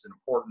only, but it's an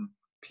important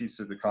piece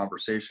of the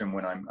conversation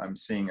when I'm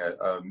seeing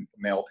a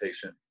male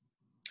patient,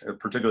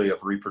 particularly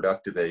of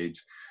reproductive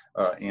age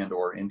and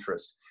or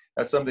interest.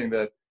 That's something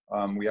that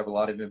we have a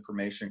lot of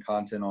information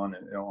content on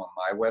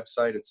my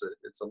website. It's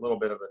a little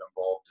bit of an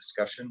involved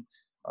discussion,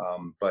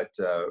 but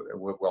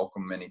we'll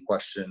welcome any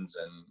questions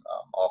and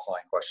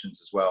offline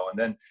questions as well. And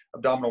then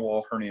abdominal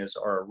wall hernias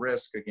are a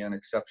risk, again,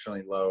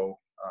 exceptionally low,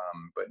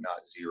 but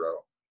not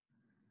zero.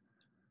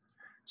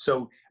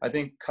 So I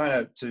think kind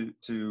of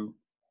to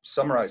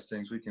summarize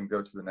things, we can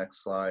go to the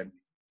next slide.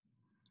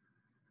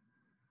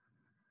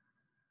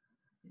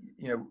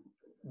 You know,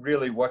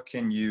 really, what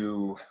can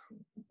you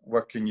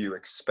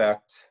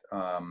expect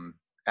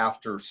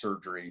after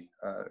surgery?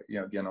 You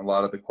know, again, a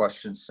lot of the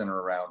questions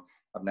center around,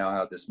 I've now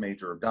had this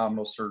major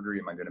abdominal surgery.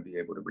 Am I going to be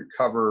able to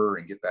recover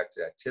and get back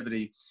to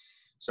activity?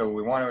 So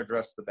we want to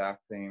address the back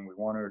pain. We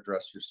want to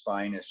address your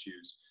spine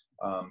issues.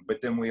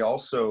 But then we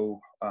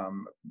also,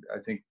 I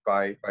think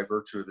by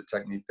virtue of the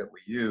technique that we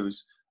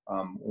use,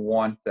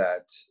 want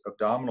that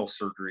abdominal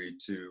surgery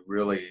to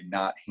really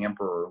not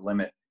hamper or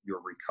limit your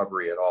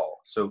recovery at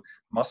all. So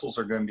muscles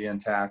are going to be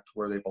intact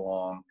where they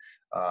belong.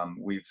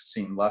 We've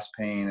seen less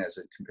pain as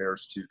it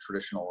compares to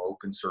traditional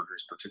open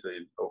surgeries,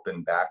 particularly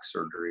open back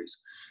surgeries,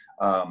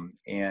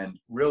 and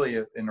really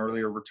an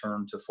earlier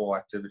return to full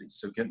activity.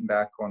 So getting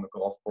back on the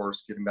golf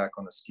course, getting back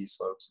on the ski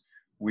slopes,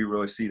 we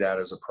really see that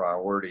as a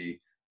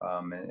priority.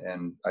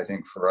 And I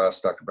think for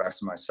us, Dr.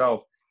 Braxton and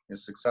myself, a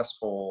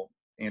successful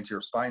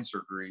anterior spine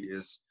surgery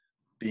is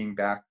being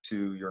back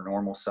to your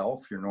normal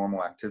self, your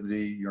normal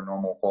activity, your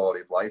normal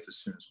quality of life as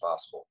soon as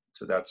possible.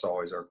 So that's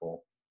always our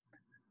goal.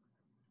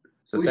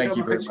 So thank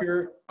you very much.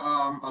 Picture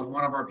of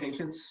one of our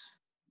patients.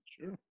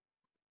 Sure.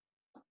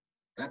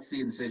 That's the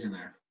incision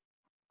there.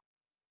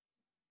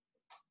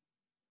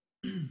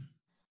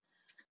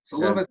 It's a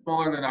little bit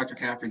smaller than Dr.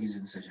 Cafferty's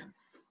incision.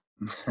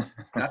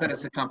 Not that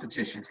it's a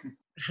competition.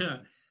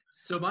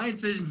 So my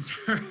incisions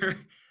are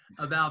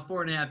about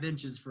 4.5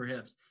 inches for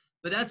hips.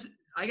 But that's,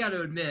 I got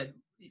to admit,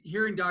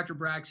 hearing Dr.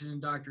 Braxton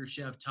and Dr.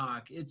 Sheff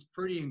talk, it's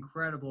pretty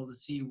incredible to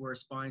see where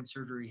spine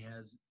surgery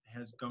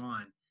has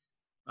gone.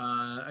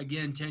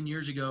 Again, 10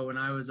 years ago when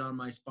I was on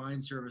my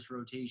spine service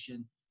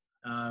rotation,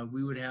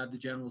 we would have the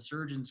general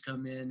surgeons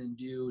come in and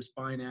do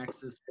spine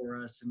access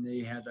for us, and they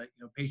had,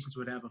 patients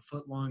would have a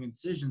 1-foot-long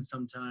incision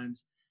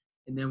sometimes,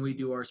 and then we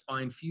do our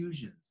spine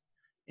fusions.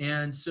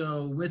 And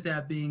so with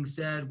that being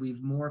said,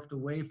 we've morphed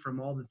away from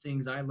all the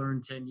things I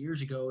learned 10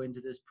 years ago into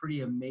this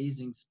pretty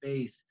amazing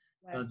space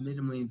of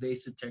minimally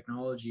invasive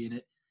technology.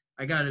 And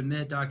I got to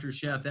admit, Dr.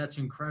 Sheff, that's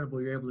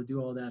incredible. You're able to do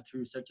all that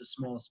through such a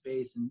small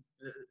space, and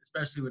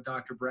especially with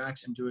Dr.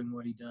 Braxton doing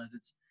what he does,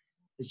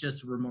 it's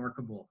just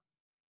remarkable.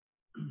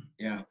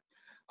 Yeah.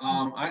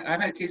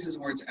 I've had cases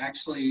where it's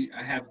actually,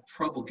 I have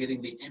trouble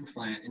getting the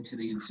implant into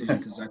the incision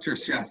because Dr.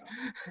 Sheff,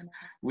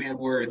 we have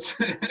words.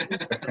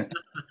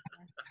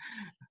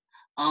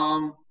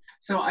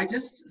 So I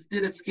just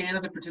did a scan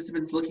of the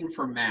participants looking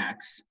for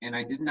Max, and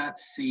I did not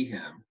see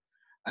him.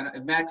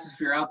 Max, if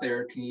you're out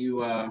there, can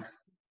you?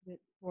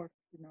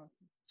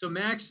 So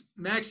Max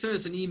sent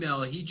us an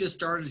email. He just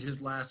started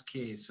his last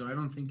case, so I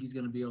don't think he's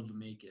going to be able to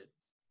make it.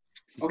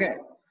 Okay.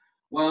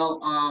 Well,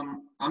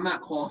 I'm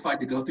not qualified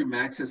to go through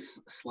Max's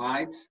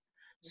slides,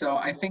 so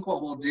I think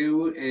what we'll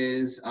do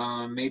is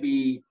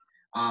maybe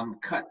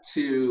cut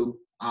to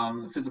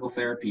the physical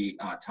therapy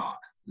talk.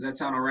 Does that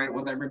sound all right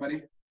with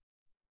everybody?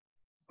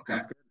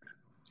 Okay.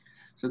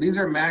 So these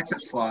are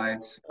Max's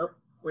slides. Oh,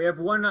 we have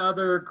one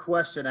other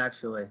question,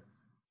 actually.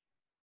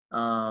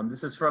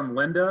 This is from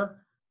Linda.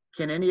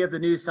 Can any of the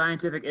new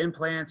scientific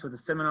implants with the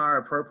seminar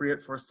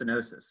appropriate for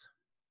stenosis?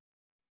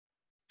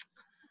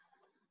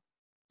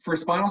 For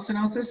spinal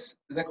stenosis?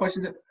 Is that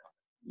question?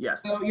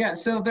 Yes. So yeah,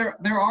 so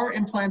there are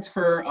implants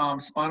for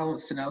spinal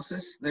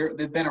stenosis.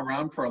 They've been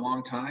around for a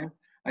long time.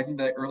 I think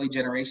the early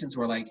generations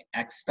were like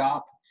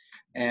X-stop,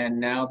 and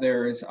now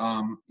there's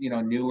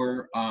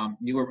newer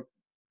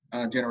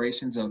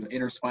generations of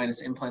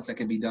interspinous implants that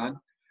can be done.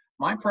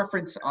 My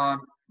preference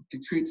to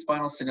treat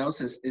spinal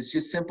stenosis is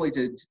just simply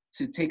to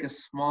take a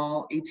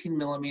small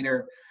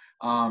 18-millimeter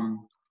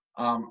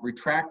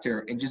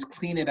retractor and just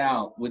clean it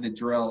out with a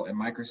drill and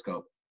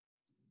microscope.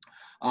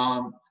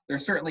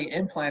 There's certainly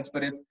implants,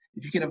 but if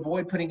you can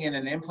avoid putting in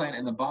an implant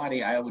in the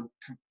body, I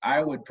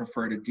would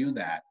prefer to do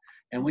that.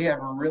 And we have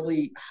a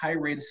really high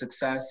rate of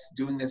success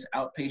doing this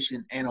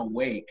outpatient and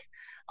awake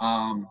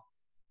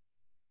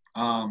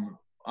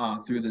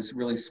through this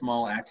really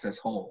small access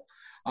hole.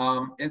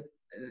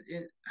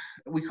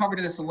 We covered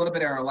this a little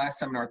bit in our last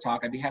seminar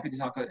talk. I'd be happy to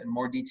talk in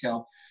more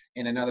detail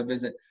in another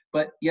visit.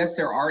 But yes,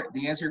 there are,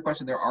 the answer to your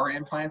question, there are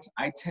implants.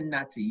 I tend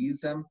not to use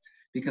them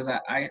because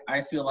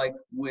I feel like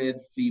with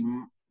the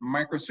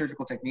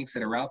microsurgical techniques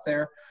that are out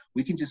there,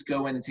 we can just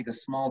go in and take a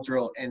small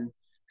drill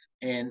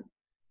and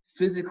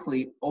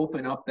physically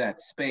open up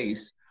that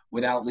space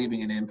without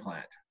leaving an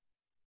implant.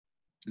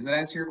 Does that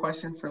answer your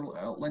question for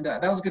Linda?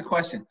 That was a good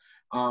question.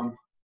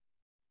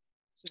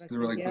 It's a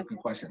really good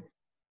question.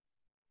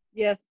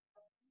 Yes.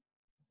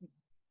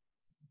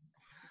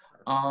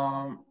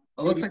 It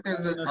looks like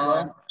there's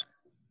a,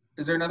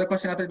 is there another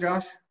question out there,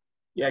 Josh?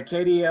 Yeah,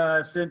 Katie,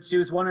 since she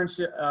was wondering,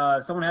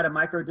 someone had a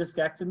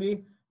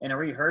microdiscectomy and a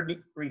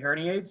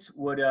reherniates,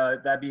 would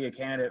that be a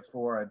candidate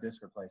for a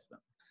disc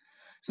replacement?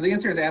 So the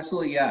answer is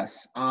absolutely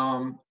yes.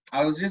 I'm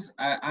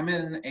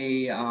in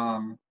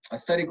a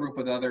study group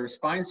with other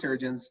spine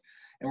surgeons,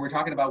 and we're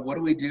talking about what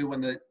do we do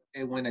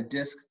when a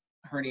disc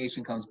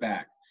herniation comes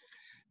back.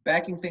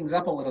 Backing things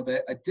up a little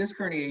bit, a disc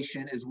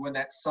herniation is when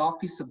that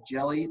soft piece of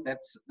jelly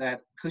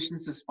that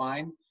cushions the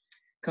spine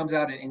comes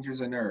out and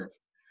injures a nerve.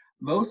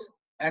 Most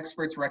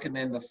experts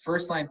recommend the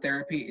first-line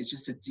therapy is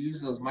just to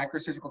use those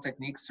microsurgical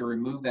techniques to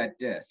remove that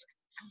disc.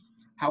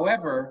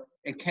 However,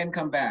 it can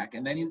come back,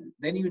 and then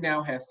you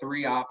now have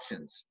three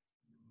options.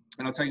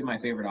 And I'll tell you my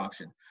favorite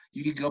option.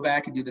 You could go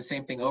back and do the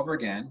same thing over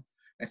again,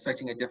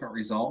 expecting a different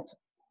result.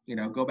 You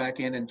know, go back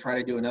in and try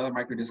to do another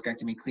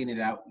microdiscectomy, clean it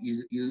out,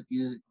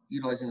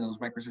 utilizing those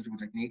microsurgical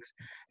techniques.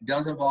 It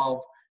does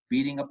involve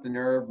beating up the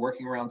nerve,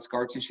 working around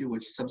scar tissue,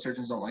 which some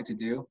surgeons don't like to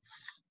do.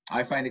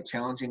 I find it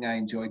challenging. I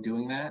enjoy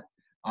doing that.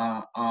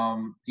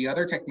 The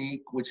other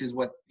technique, which is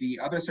what the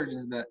other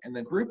surgeons in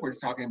the group were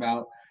talking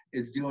about,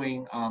 is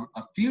doing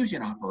a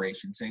fusion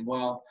operation, saying,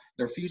 well,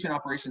 their fusion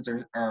operations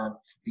are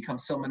become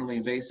so minimally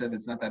invasive,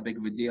 it's not that big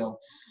of a deal.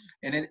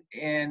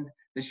 And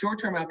the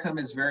short-term outcome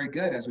is very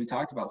good, as we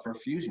talked about for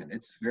fusion.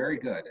 It's very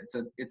good.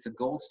 It's a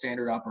gold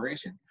standard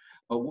operation.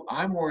 But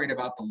I'm worried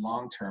about the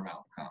long-term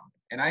outcome.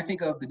 And I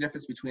think of the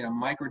difference between a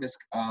microdisc,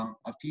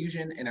 a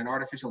fusion, and an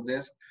artificial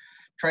disc,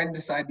 trying to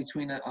decide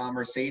between a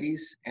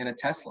Mercedes and a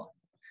Tesla.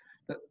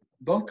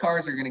 Both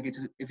cars are going to get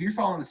to, if you're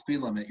following the speed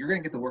limit, you're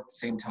going to get to work at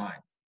the same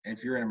time.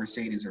 If you're in a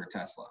Mercedes or a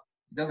Tesla,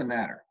 it doesn't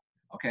matter.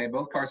 Okay,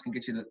 both cars can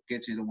get you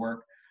to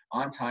work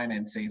on time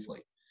and safely.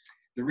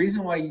 The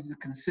reason why you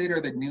consider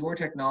the newer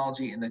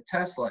technology in the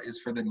Tesla is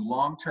for the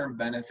long-term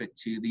benefit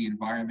to the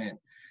environment,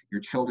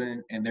 your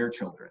children and their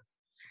children.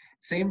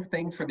 Same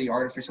thing for the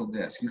artificial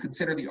disc. You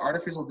consider the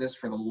artificial disc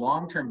for the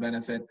long-term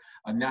benefit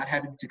of not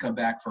having to come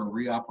back for a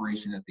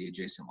reoperation at the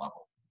adjacent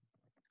level.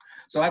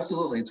 So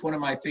absolutely, it's one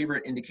of my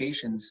favorite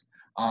indications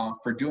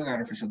for doing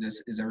artificial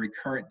disc is a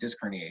recurrent disc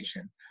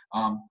herniation.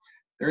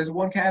 There is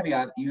one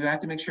caveat. You have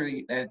to make sure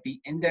that the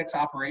index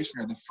operation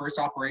or the first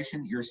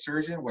operation, your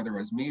surgeon, whether it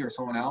was me or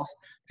someone else,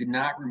 did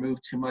not remove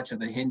too much of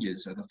the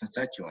hinges or the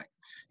facet joint,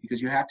 because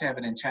you have to have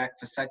an intact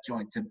facet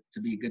joint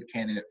to be a good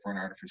candidate for an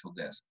artificial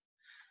disc.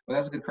 But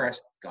that's a good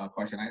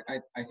question.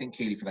 I thank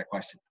Katie for that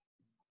question.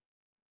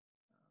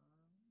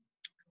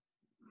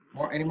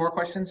 Any more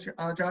questions,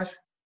 Josh?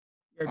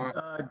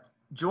 Yeah,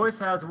 Joyce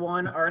has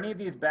one. Are any of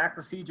these back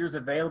procedures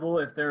available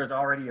if there is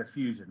already a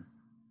fusion?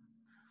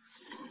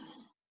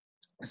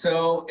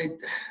 So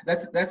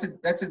that's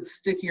a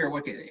stickier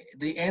wicket.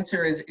 The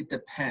answer is it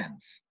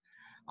depends.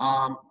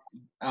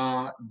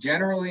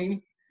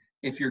 Generally,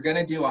 if you're going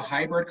to do a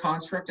hybrid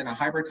construct, and a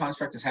hybrid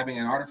construct is having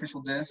an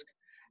artificial disc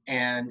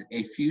and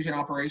a fusion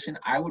operation,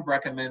 I would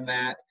recommend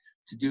that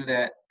to do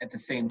that at the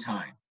same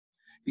time,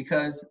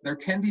 because there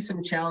can be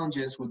some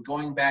challenges with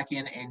going back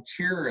in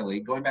anteriorly,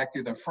 going back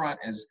through the front,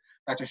 as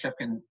Dr. Sheff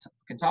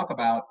can talk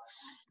about,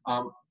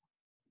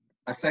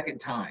 a second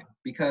time,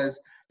 because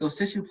those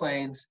tissue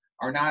planes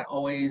are not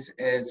always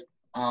as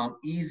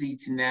easy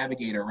to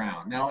navigate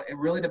around. Now, it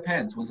really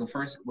depends. Was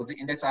the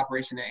index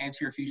operation an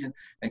anterior fusion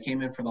that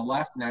came in from the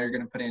left? Now you're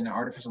going to put in an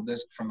artificial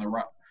disc from the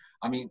right,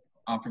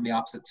 from the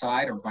opposite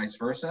side, or vice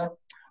versa?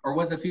 Or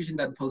was the fusion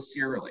done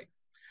posteriorly?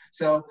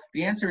 So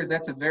the answer is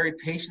that's a very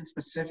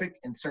patient-specific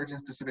and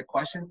surgeon-specific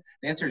question.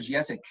 The answer is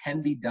yes, it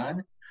can be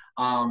done.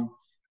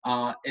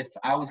 If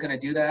I was going to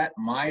do that,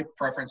 my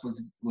preference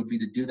would be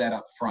to do that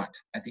up front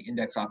at the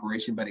index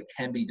operation, but it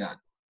can be done.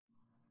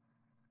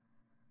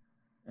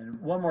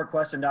 And one more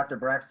question, Dr.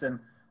 Braxton.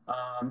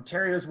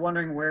 Terry was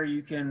wondering where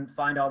you can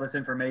find all this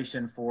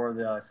information for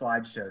the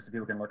slideshow so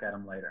people can look at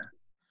them later.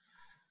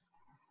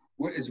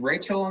 Is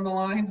Rachel on the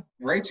line?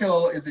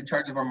 Rachel is in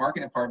charge of our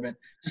marketing department.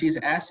 She's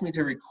asked me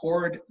to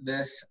record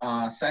this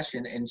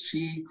session, and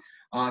she,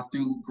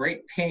 through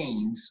great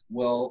pains,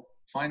 will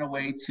find a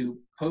way to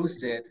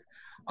post it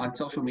on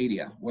social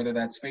media, whether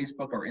that's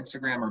Facebook or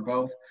Instagram or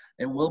both.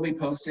 It will be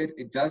posted.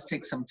 It does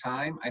take some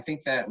time. I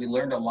think that we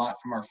learned a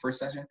lot from our first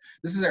session.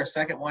 This is our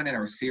second one in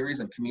our series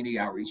of community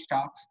outreach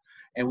talks,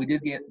 and we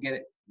did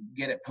get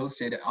it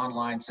posted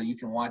online so you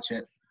can watch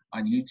it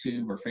on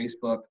YouTube or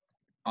Facebook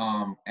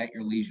at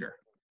your leisure.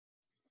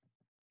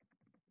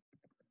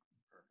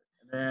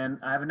 And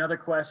I have another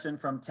question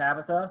from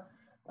Tabitha.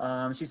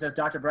 She says,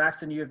 Dr.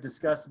 Braxton, you have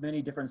discussed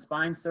many different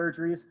spine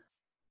surgeries.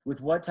 With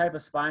what type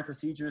of spine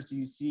procedures do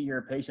you see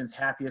your patients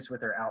happiest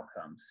with their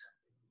outcomes?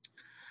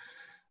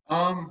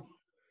 I'm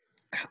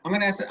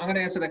gonna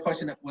answer that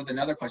question with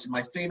another question.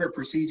 My favorite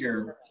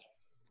procedure,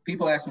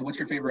 people ask me, what's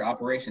your favorite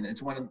operation?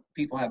 It's when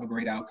people have a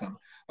great outcome.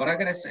 But I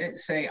gotta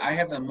say I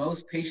have the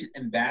most patient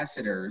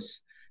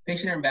ambassadors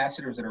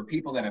that are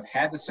people that have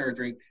had the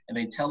surgery and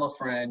they tell a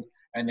friend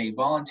and they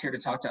volunteer to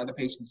talk to other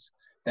patients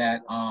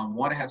that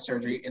want to have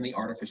surgery in the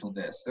artificial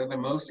disc. They're the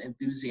most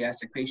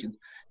enthusiastic patients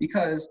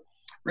because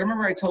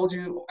remember I told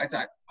you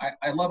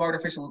I love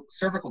artificial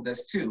cervical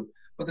discs too,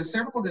 but the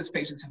cervical disc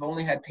patients have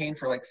only had pain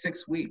for like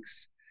 6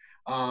 weeks,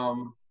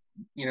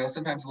 you know,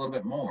 sometimes a little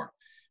bit more.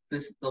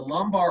 The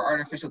lumbar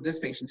artificial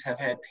disc patients have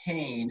had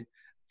pain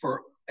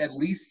for at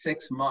least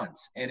 6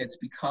 months, and it's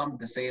become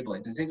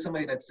disabling. To take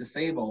somebody that's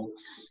disabled,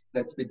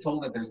 that's been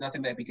told that there's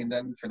nothing that can be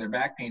done for their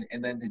back pain,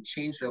 and then to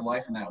change their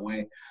life in that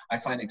way, I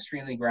find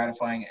extremely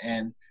gratifying,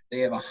 and they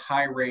have a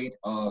high rate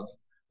of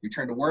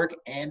return to work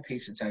and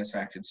patient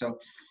satisfaction. So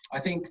I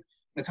think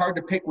it's hard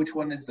to pick which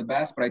one is the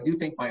best, but I do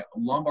think my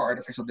lumbar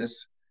artificial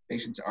disc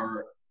patients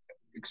are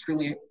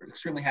extremely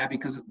happy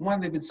because, one,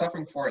 they've been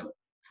suffering for it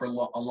for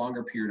a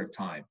longer period of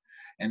time.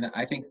 And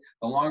I think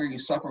the longer you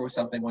suffer with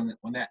something, when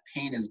that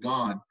pain is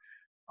gone,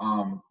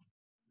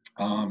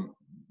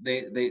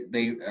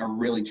 they are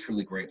really,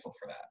 truly grateful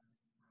for that.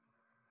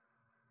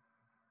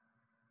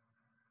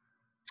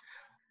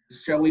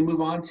 Shall we move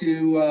on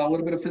to a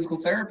little bit of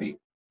physical therapy?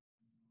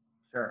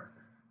 Sure.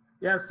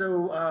 Yeah,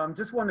 so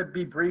just wanted to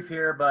be brief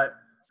here, but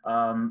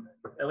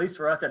at least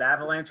for us at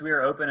Avalanche, we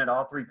are open at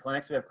all 3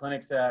 clinics. We have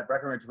clinics at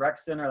Breckenridge Rec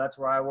Center, that's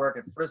where I work,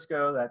 at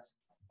Frisco, that's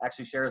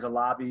actually shares a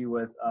lobby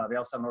with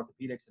Vail-Summit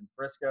Orthopedics in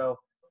Frisco.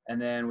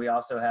 And then we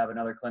also have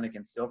another clinic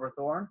in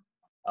Silverthorne.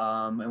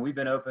 And we've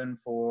been open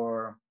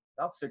for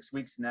about 6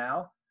 weeks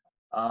now.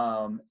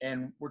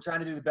 And we're trying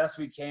to do the best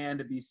we can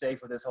to be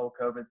safe with this whole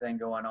COVID thing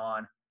going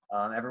on.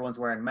 Everyone's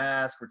wearing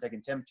masks, we're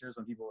taking temperatures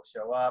when people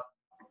show up.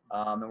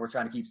 And we're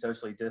trying to keep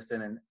socially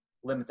distant and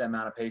limit the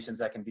amount of patients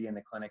that can be in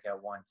the clinic at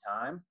one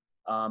time.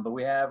 But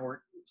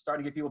we're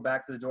starting to get people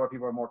back to the door.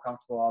 People are more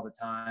comfortable all the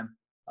time.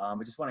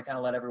 We just want to kind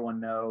of let everyone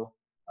know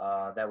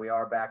that we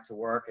are back to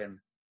work, and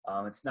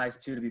it's nice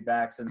too to be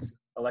back since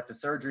elective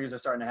surgeries are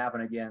starting to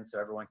happen again, so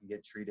everyone can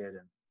get treated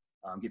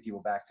and get people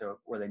back to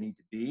where they need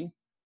to be.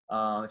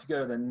 If you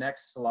go to the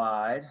next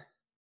slide.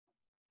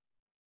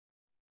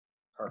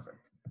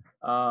 Perfect.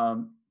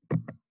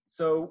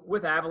 So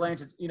with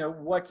Avalanche, it's, you know,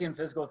 what can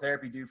physical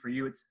therapy do for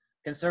you? It's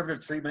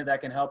conservative treatment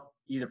that can help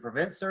either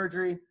prevent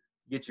surgery,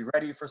 get you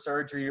ready for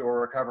surgery, or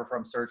recover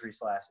from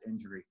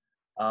surgery/injury.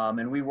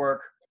 And we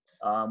work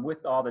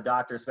with all the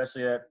doctors,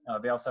 especially at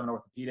Vail-Summit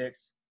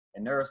Orthopedics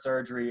and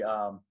neurosurgery,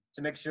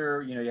 to make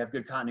sure, you know, you have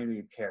good continuity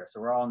of care. So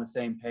we're all on the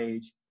same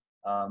page,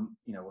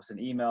 you know, we'll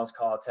send emails,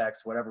 call,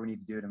 text, whatever we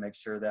need to do to make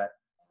sure that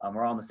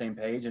we're all on the same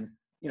page. And,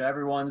 you know,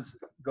 everyone's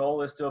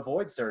goal is to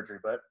avoid surgery,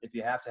 but if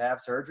you have to have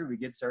surgery, we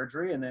get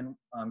surgery and then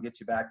get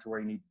you back to where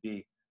you need to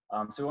be.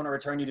 So we want to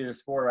return you to a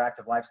sport or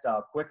active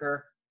lifestyle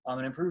quicker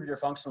and improve your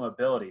functional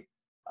ability.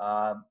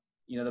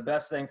 You know, the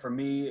best thing for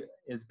me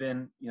has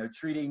been, you know,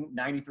 treating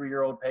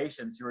 93-year-old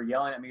patients who are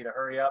yelling at me to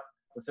hurry up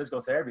with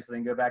physical therapy so they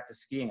can go back to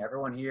skiing.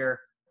 Everyone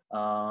here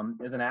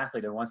is an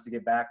athlete and wants to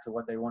get back to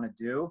what they want to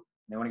do.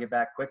 They want to get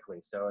back quickly.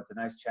 So it's a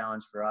nice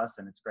challenge for us,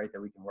 and it's great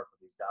that we can work with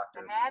these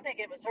doctors. I think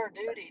it was her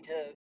duty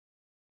to.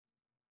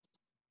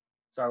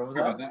 Sorry, what was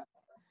that?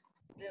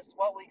 This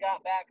what we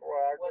got back.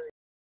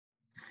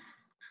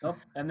 Nope.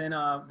 And then go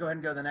ahead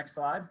and go to the next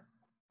slide.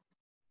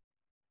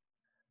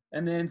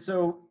 And then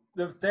so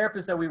the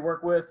therapists that we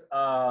work with,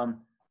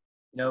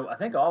 you know, I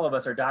think all of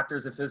us are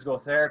doctors of physical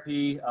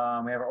therapy. We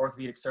have our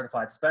orthopedic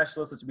certified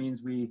specialists, which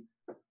means we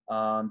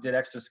did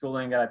extra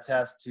schooling, got a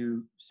test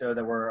to show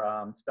that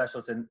we're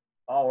specialists in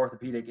all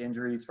orthopedic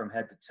injuries from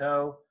head to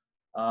toe.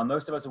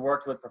 Most of us have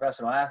worked with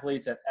professional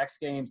athletes at X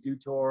Games, Do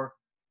Tour,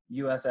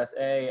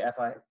 USSA,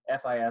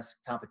 FIS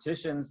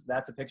competitions.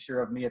 That's a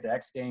picture of me at the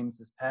X Games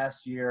this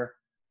past year.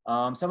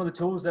 Some of the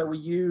tools that we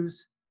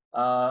use,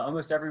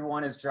 almost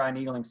everyone is dry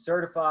needling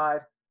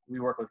certified. We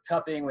work with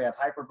cupping, we have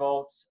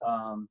hypervolts,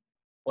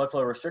 blood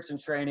flow restriction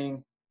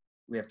training,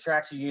 we have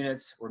traction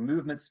units, we're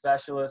movement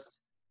specialists,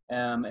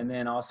 and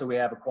then also we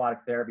have aquatic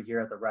therapy here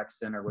at the Rec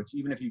Center, which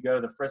even if you go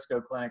to the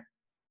Frisco Clinic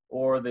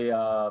or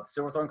the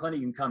Silverthorne Clinic,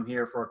 you can come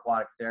here for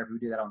aquatic therapy. We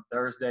do that on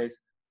Thursdays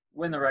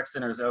when the Rec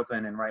Center is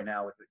open, and right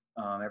now with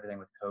everything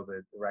with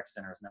COVID, the Rec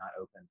Center is not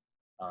open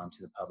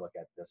to the public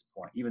at this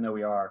point, even though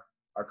our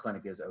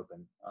clinic is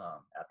open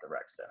at the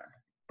Rec Center.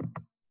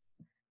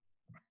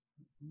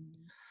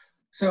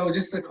 So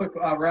just a quick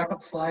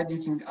wrap-up slide.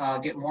 You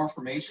can get more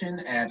information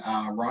at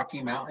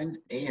Rocky Mountain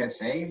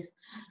ASA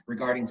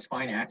regarding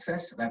spine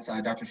access. That's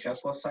Dr.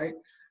 Chef's website.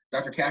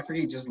 Dr.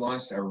 Cafferty just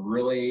launched a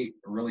really,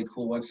 really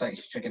cool website. You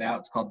should check it out.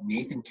 It's called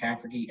Nathan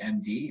Cafferty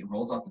MD. It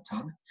rolls off the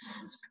tongue,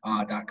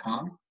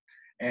 .com.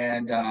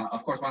 And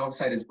of course, my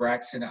website is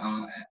Braxton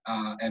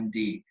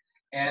MD.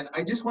 And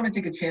I just want to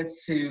take a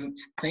chance to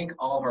thank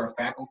all of our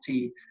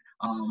faculty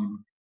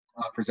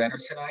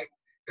presenters tonight.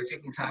 They're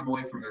taking time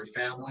away from their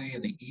family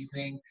in the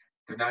evening.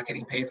 They're not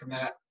getting paid for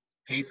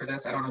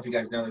this. I don't know if you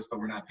guys know this, but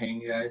we're not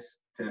paying you guys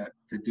to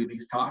do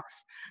these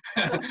talks.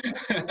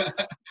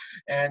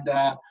 And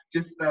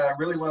just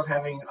really love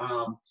having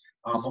a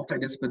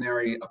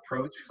multidisciplinary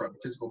approach from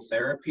physical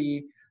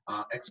therapy,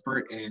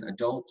 expert in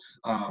adult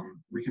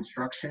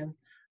reconstruction,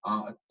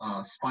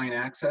 spine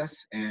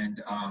access,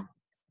 and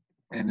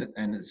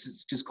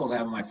it's just cool to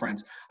have my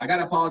friends. I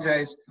gotta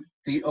apologize.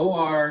 The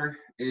OR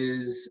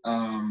is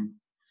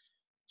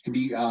can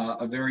be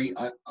a very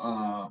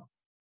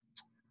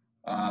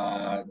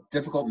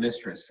difficult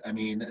mistress. I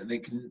mean,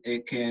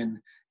 it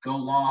can go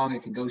long,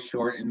 it can go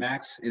short, and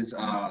Max is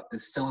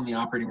still in the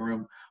operating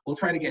room. We'll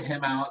try to get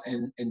him out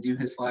and do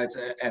his slides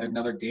at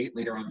another date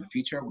later on in the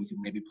future. We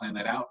can maybe plan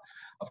that out.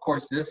 Of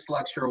course, this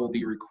lecture will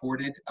be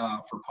recorded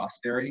for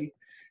posterity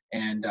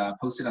and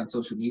posted on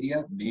social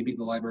media, maybe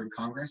the Library of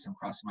Congress. I'm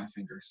crossing my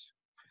fingers.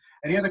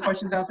 Any other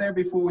questions out there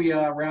before we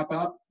wrap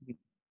up?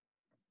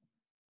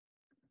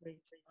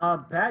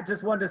 Pat,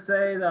 just wanted to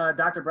say,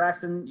 Dr.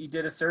 Braxton, you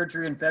did a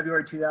surgery in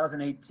February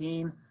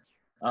 2018.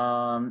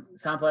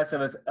 His complex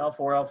of his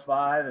L4,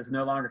 L5 is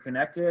no longer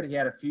connected. He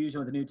had a fusion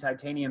with a new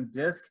titanium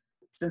disc.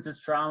 Since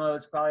his trauma,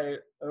 it's probably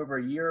over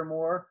a year or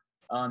more.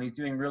 He's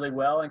doing really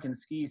well and can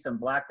ski some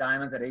black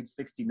diamonds at age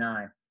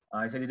 69.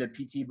 He said he did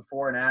PT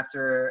before and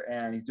after,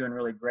 and he's doing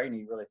really great, and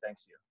he really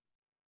thanks you.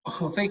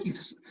 Oh, thank you.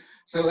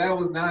 So that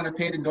was not a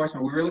paid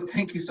endorsement. We really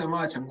thank you so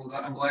much. I'm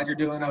glad you're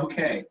doing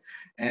okay,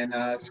 and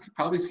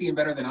probably skiing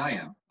better than I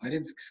am. I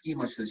didn't ski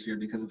much this year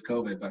because of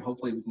COVID, but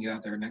hopefully we can get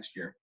out there next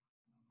year.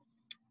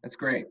 That's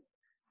great.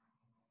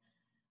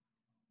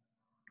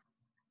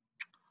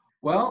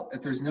 Well,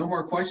 if there's no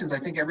more questions, I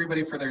thank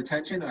everybody for their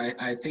attention.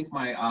 I thank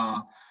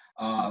my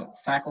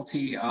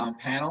faculty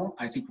panel.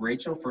 I thank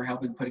Rachel for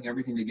helping putting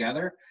everything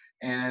together,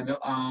 and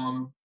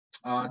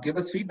give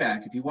us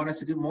feedback. If you want us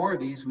to do more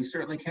of these, we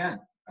certainly can.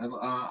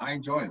 I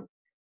enjoy them.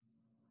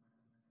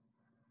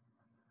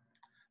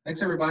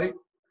 Thanks, everybody.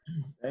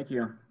 Thank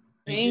you.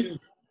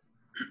 Thanks.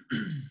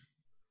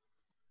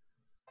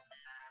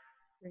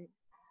 Great.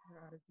 We're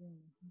out of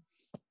Zoom.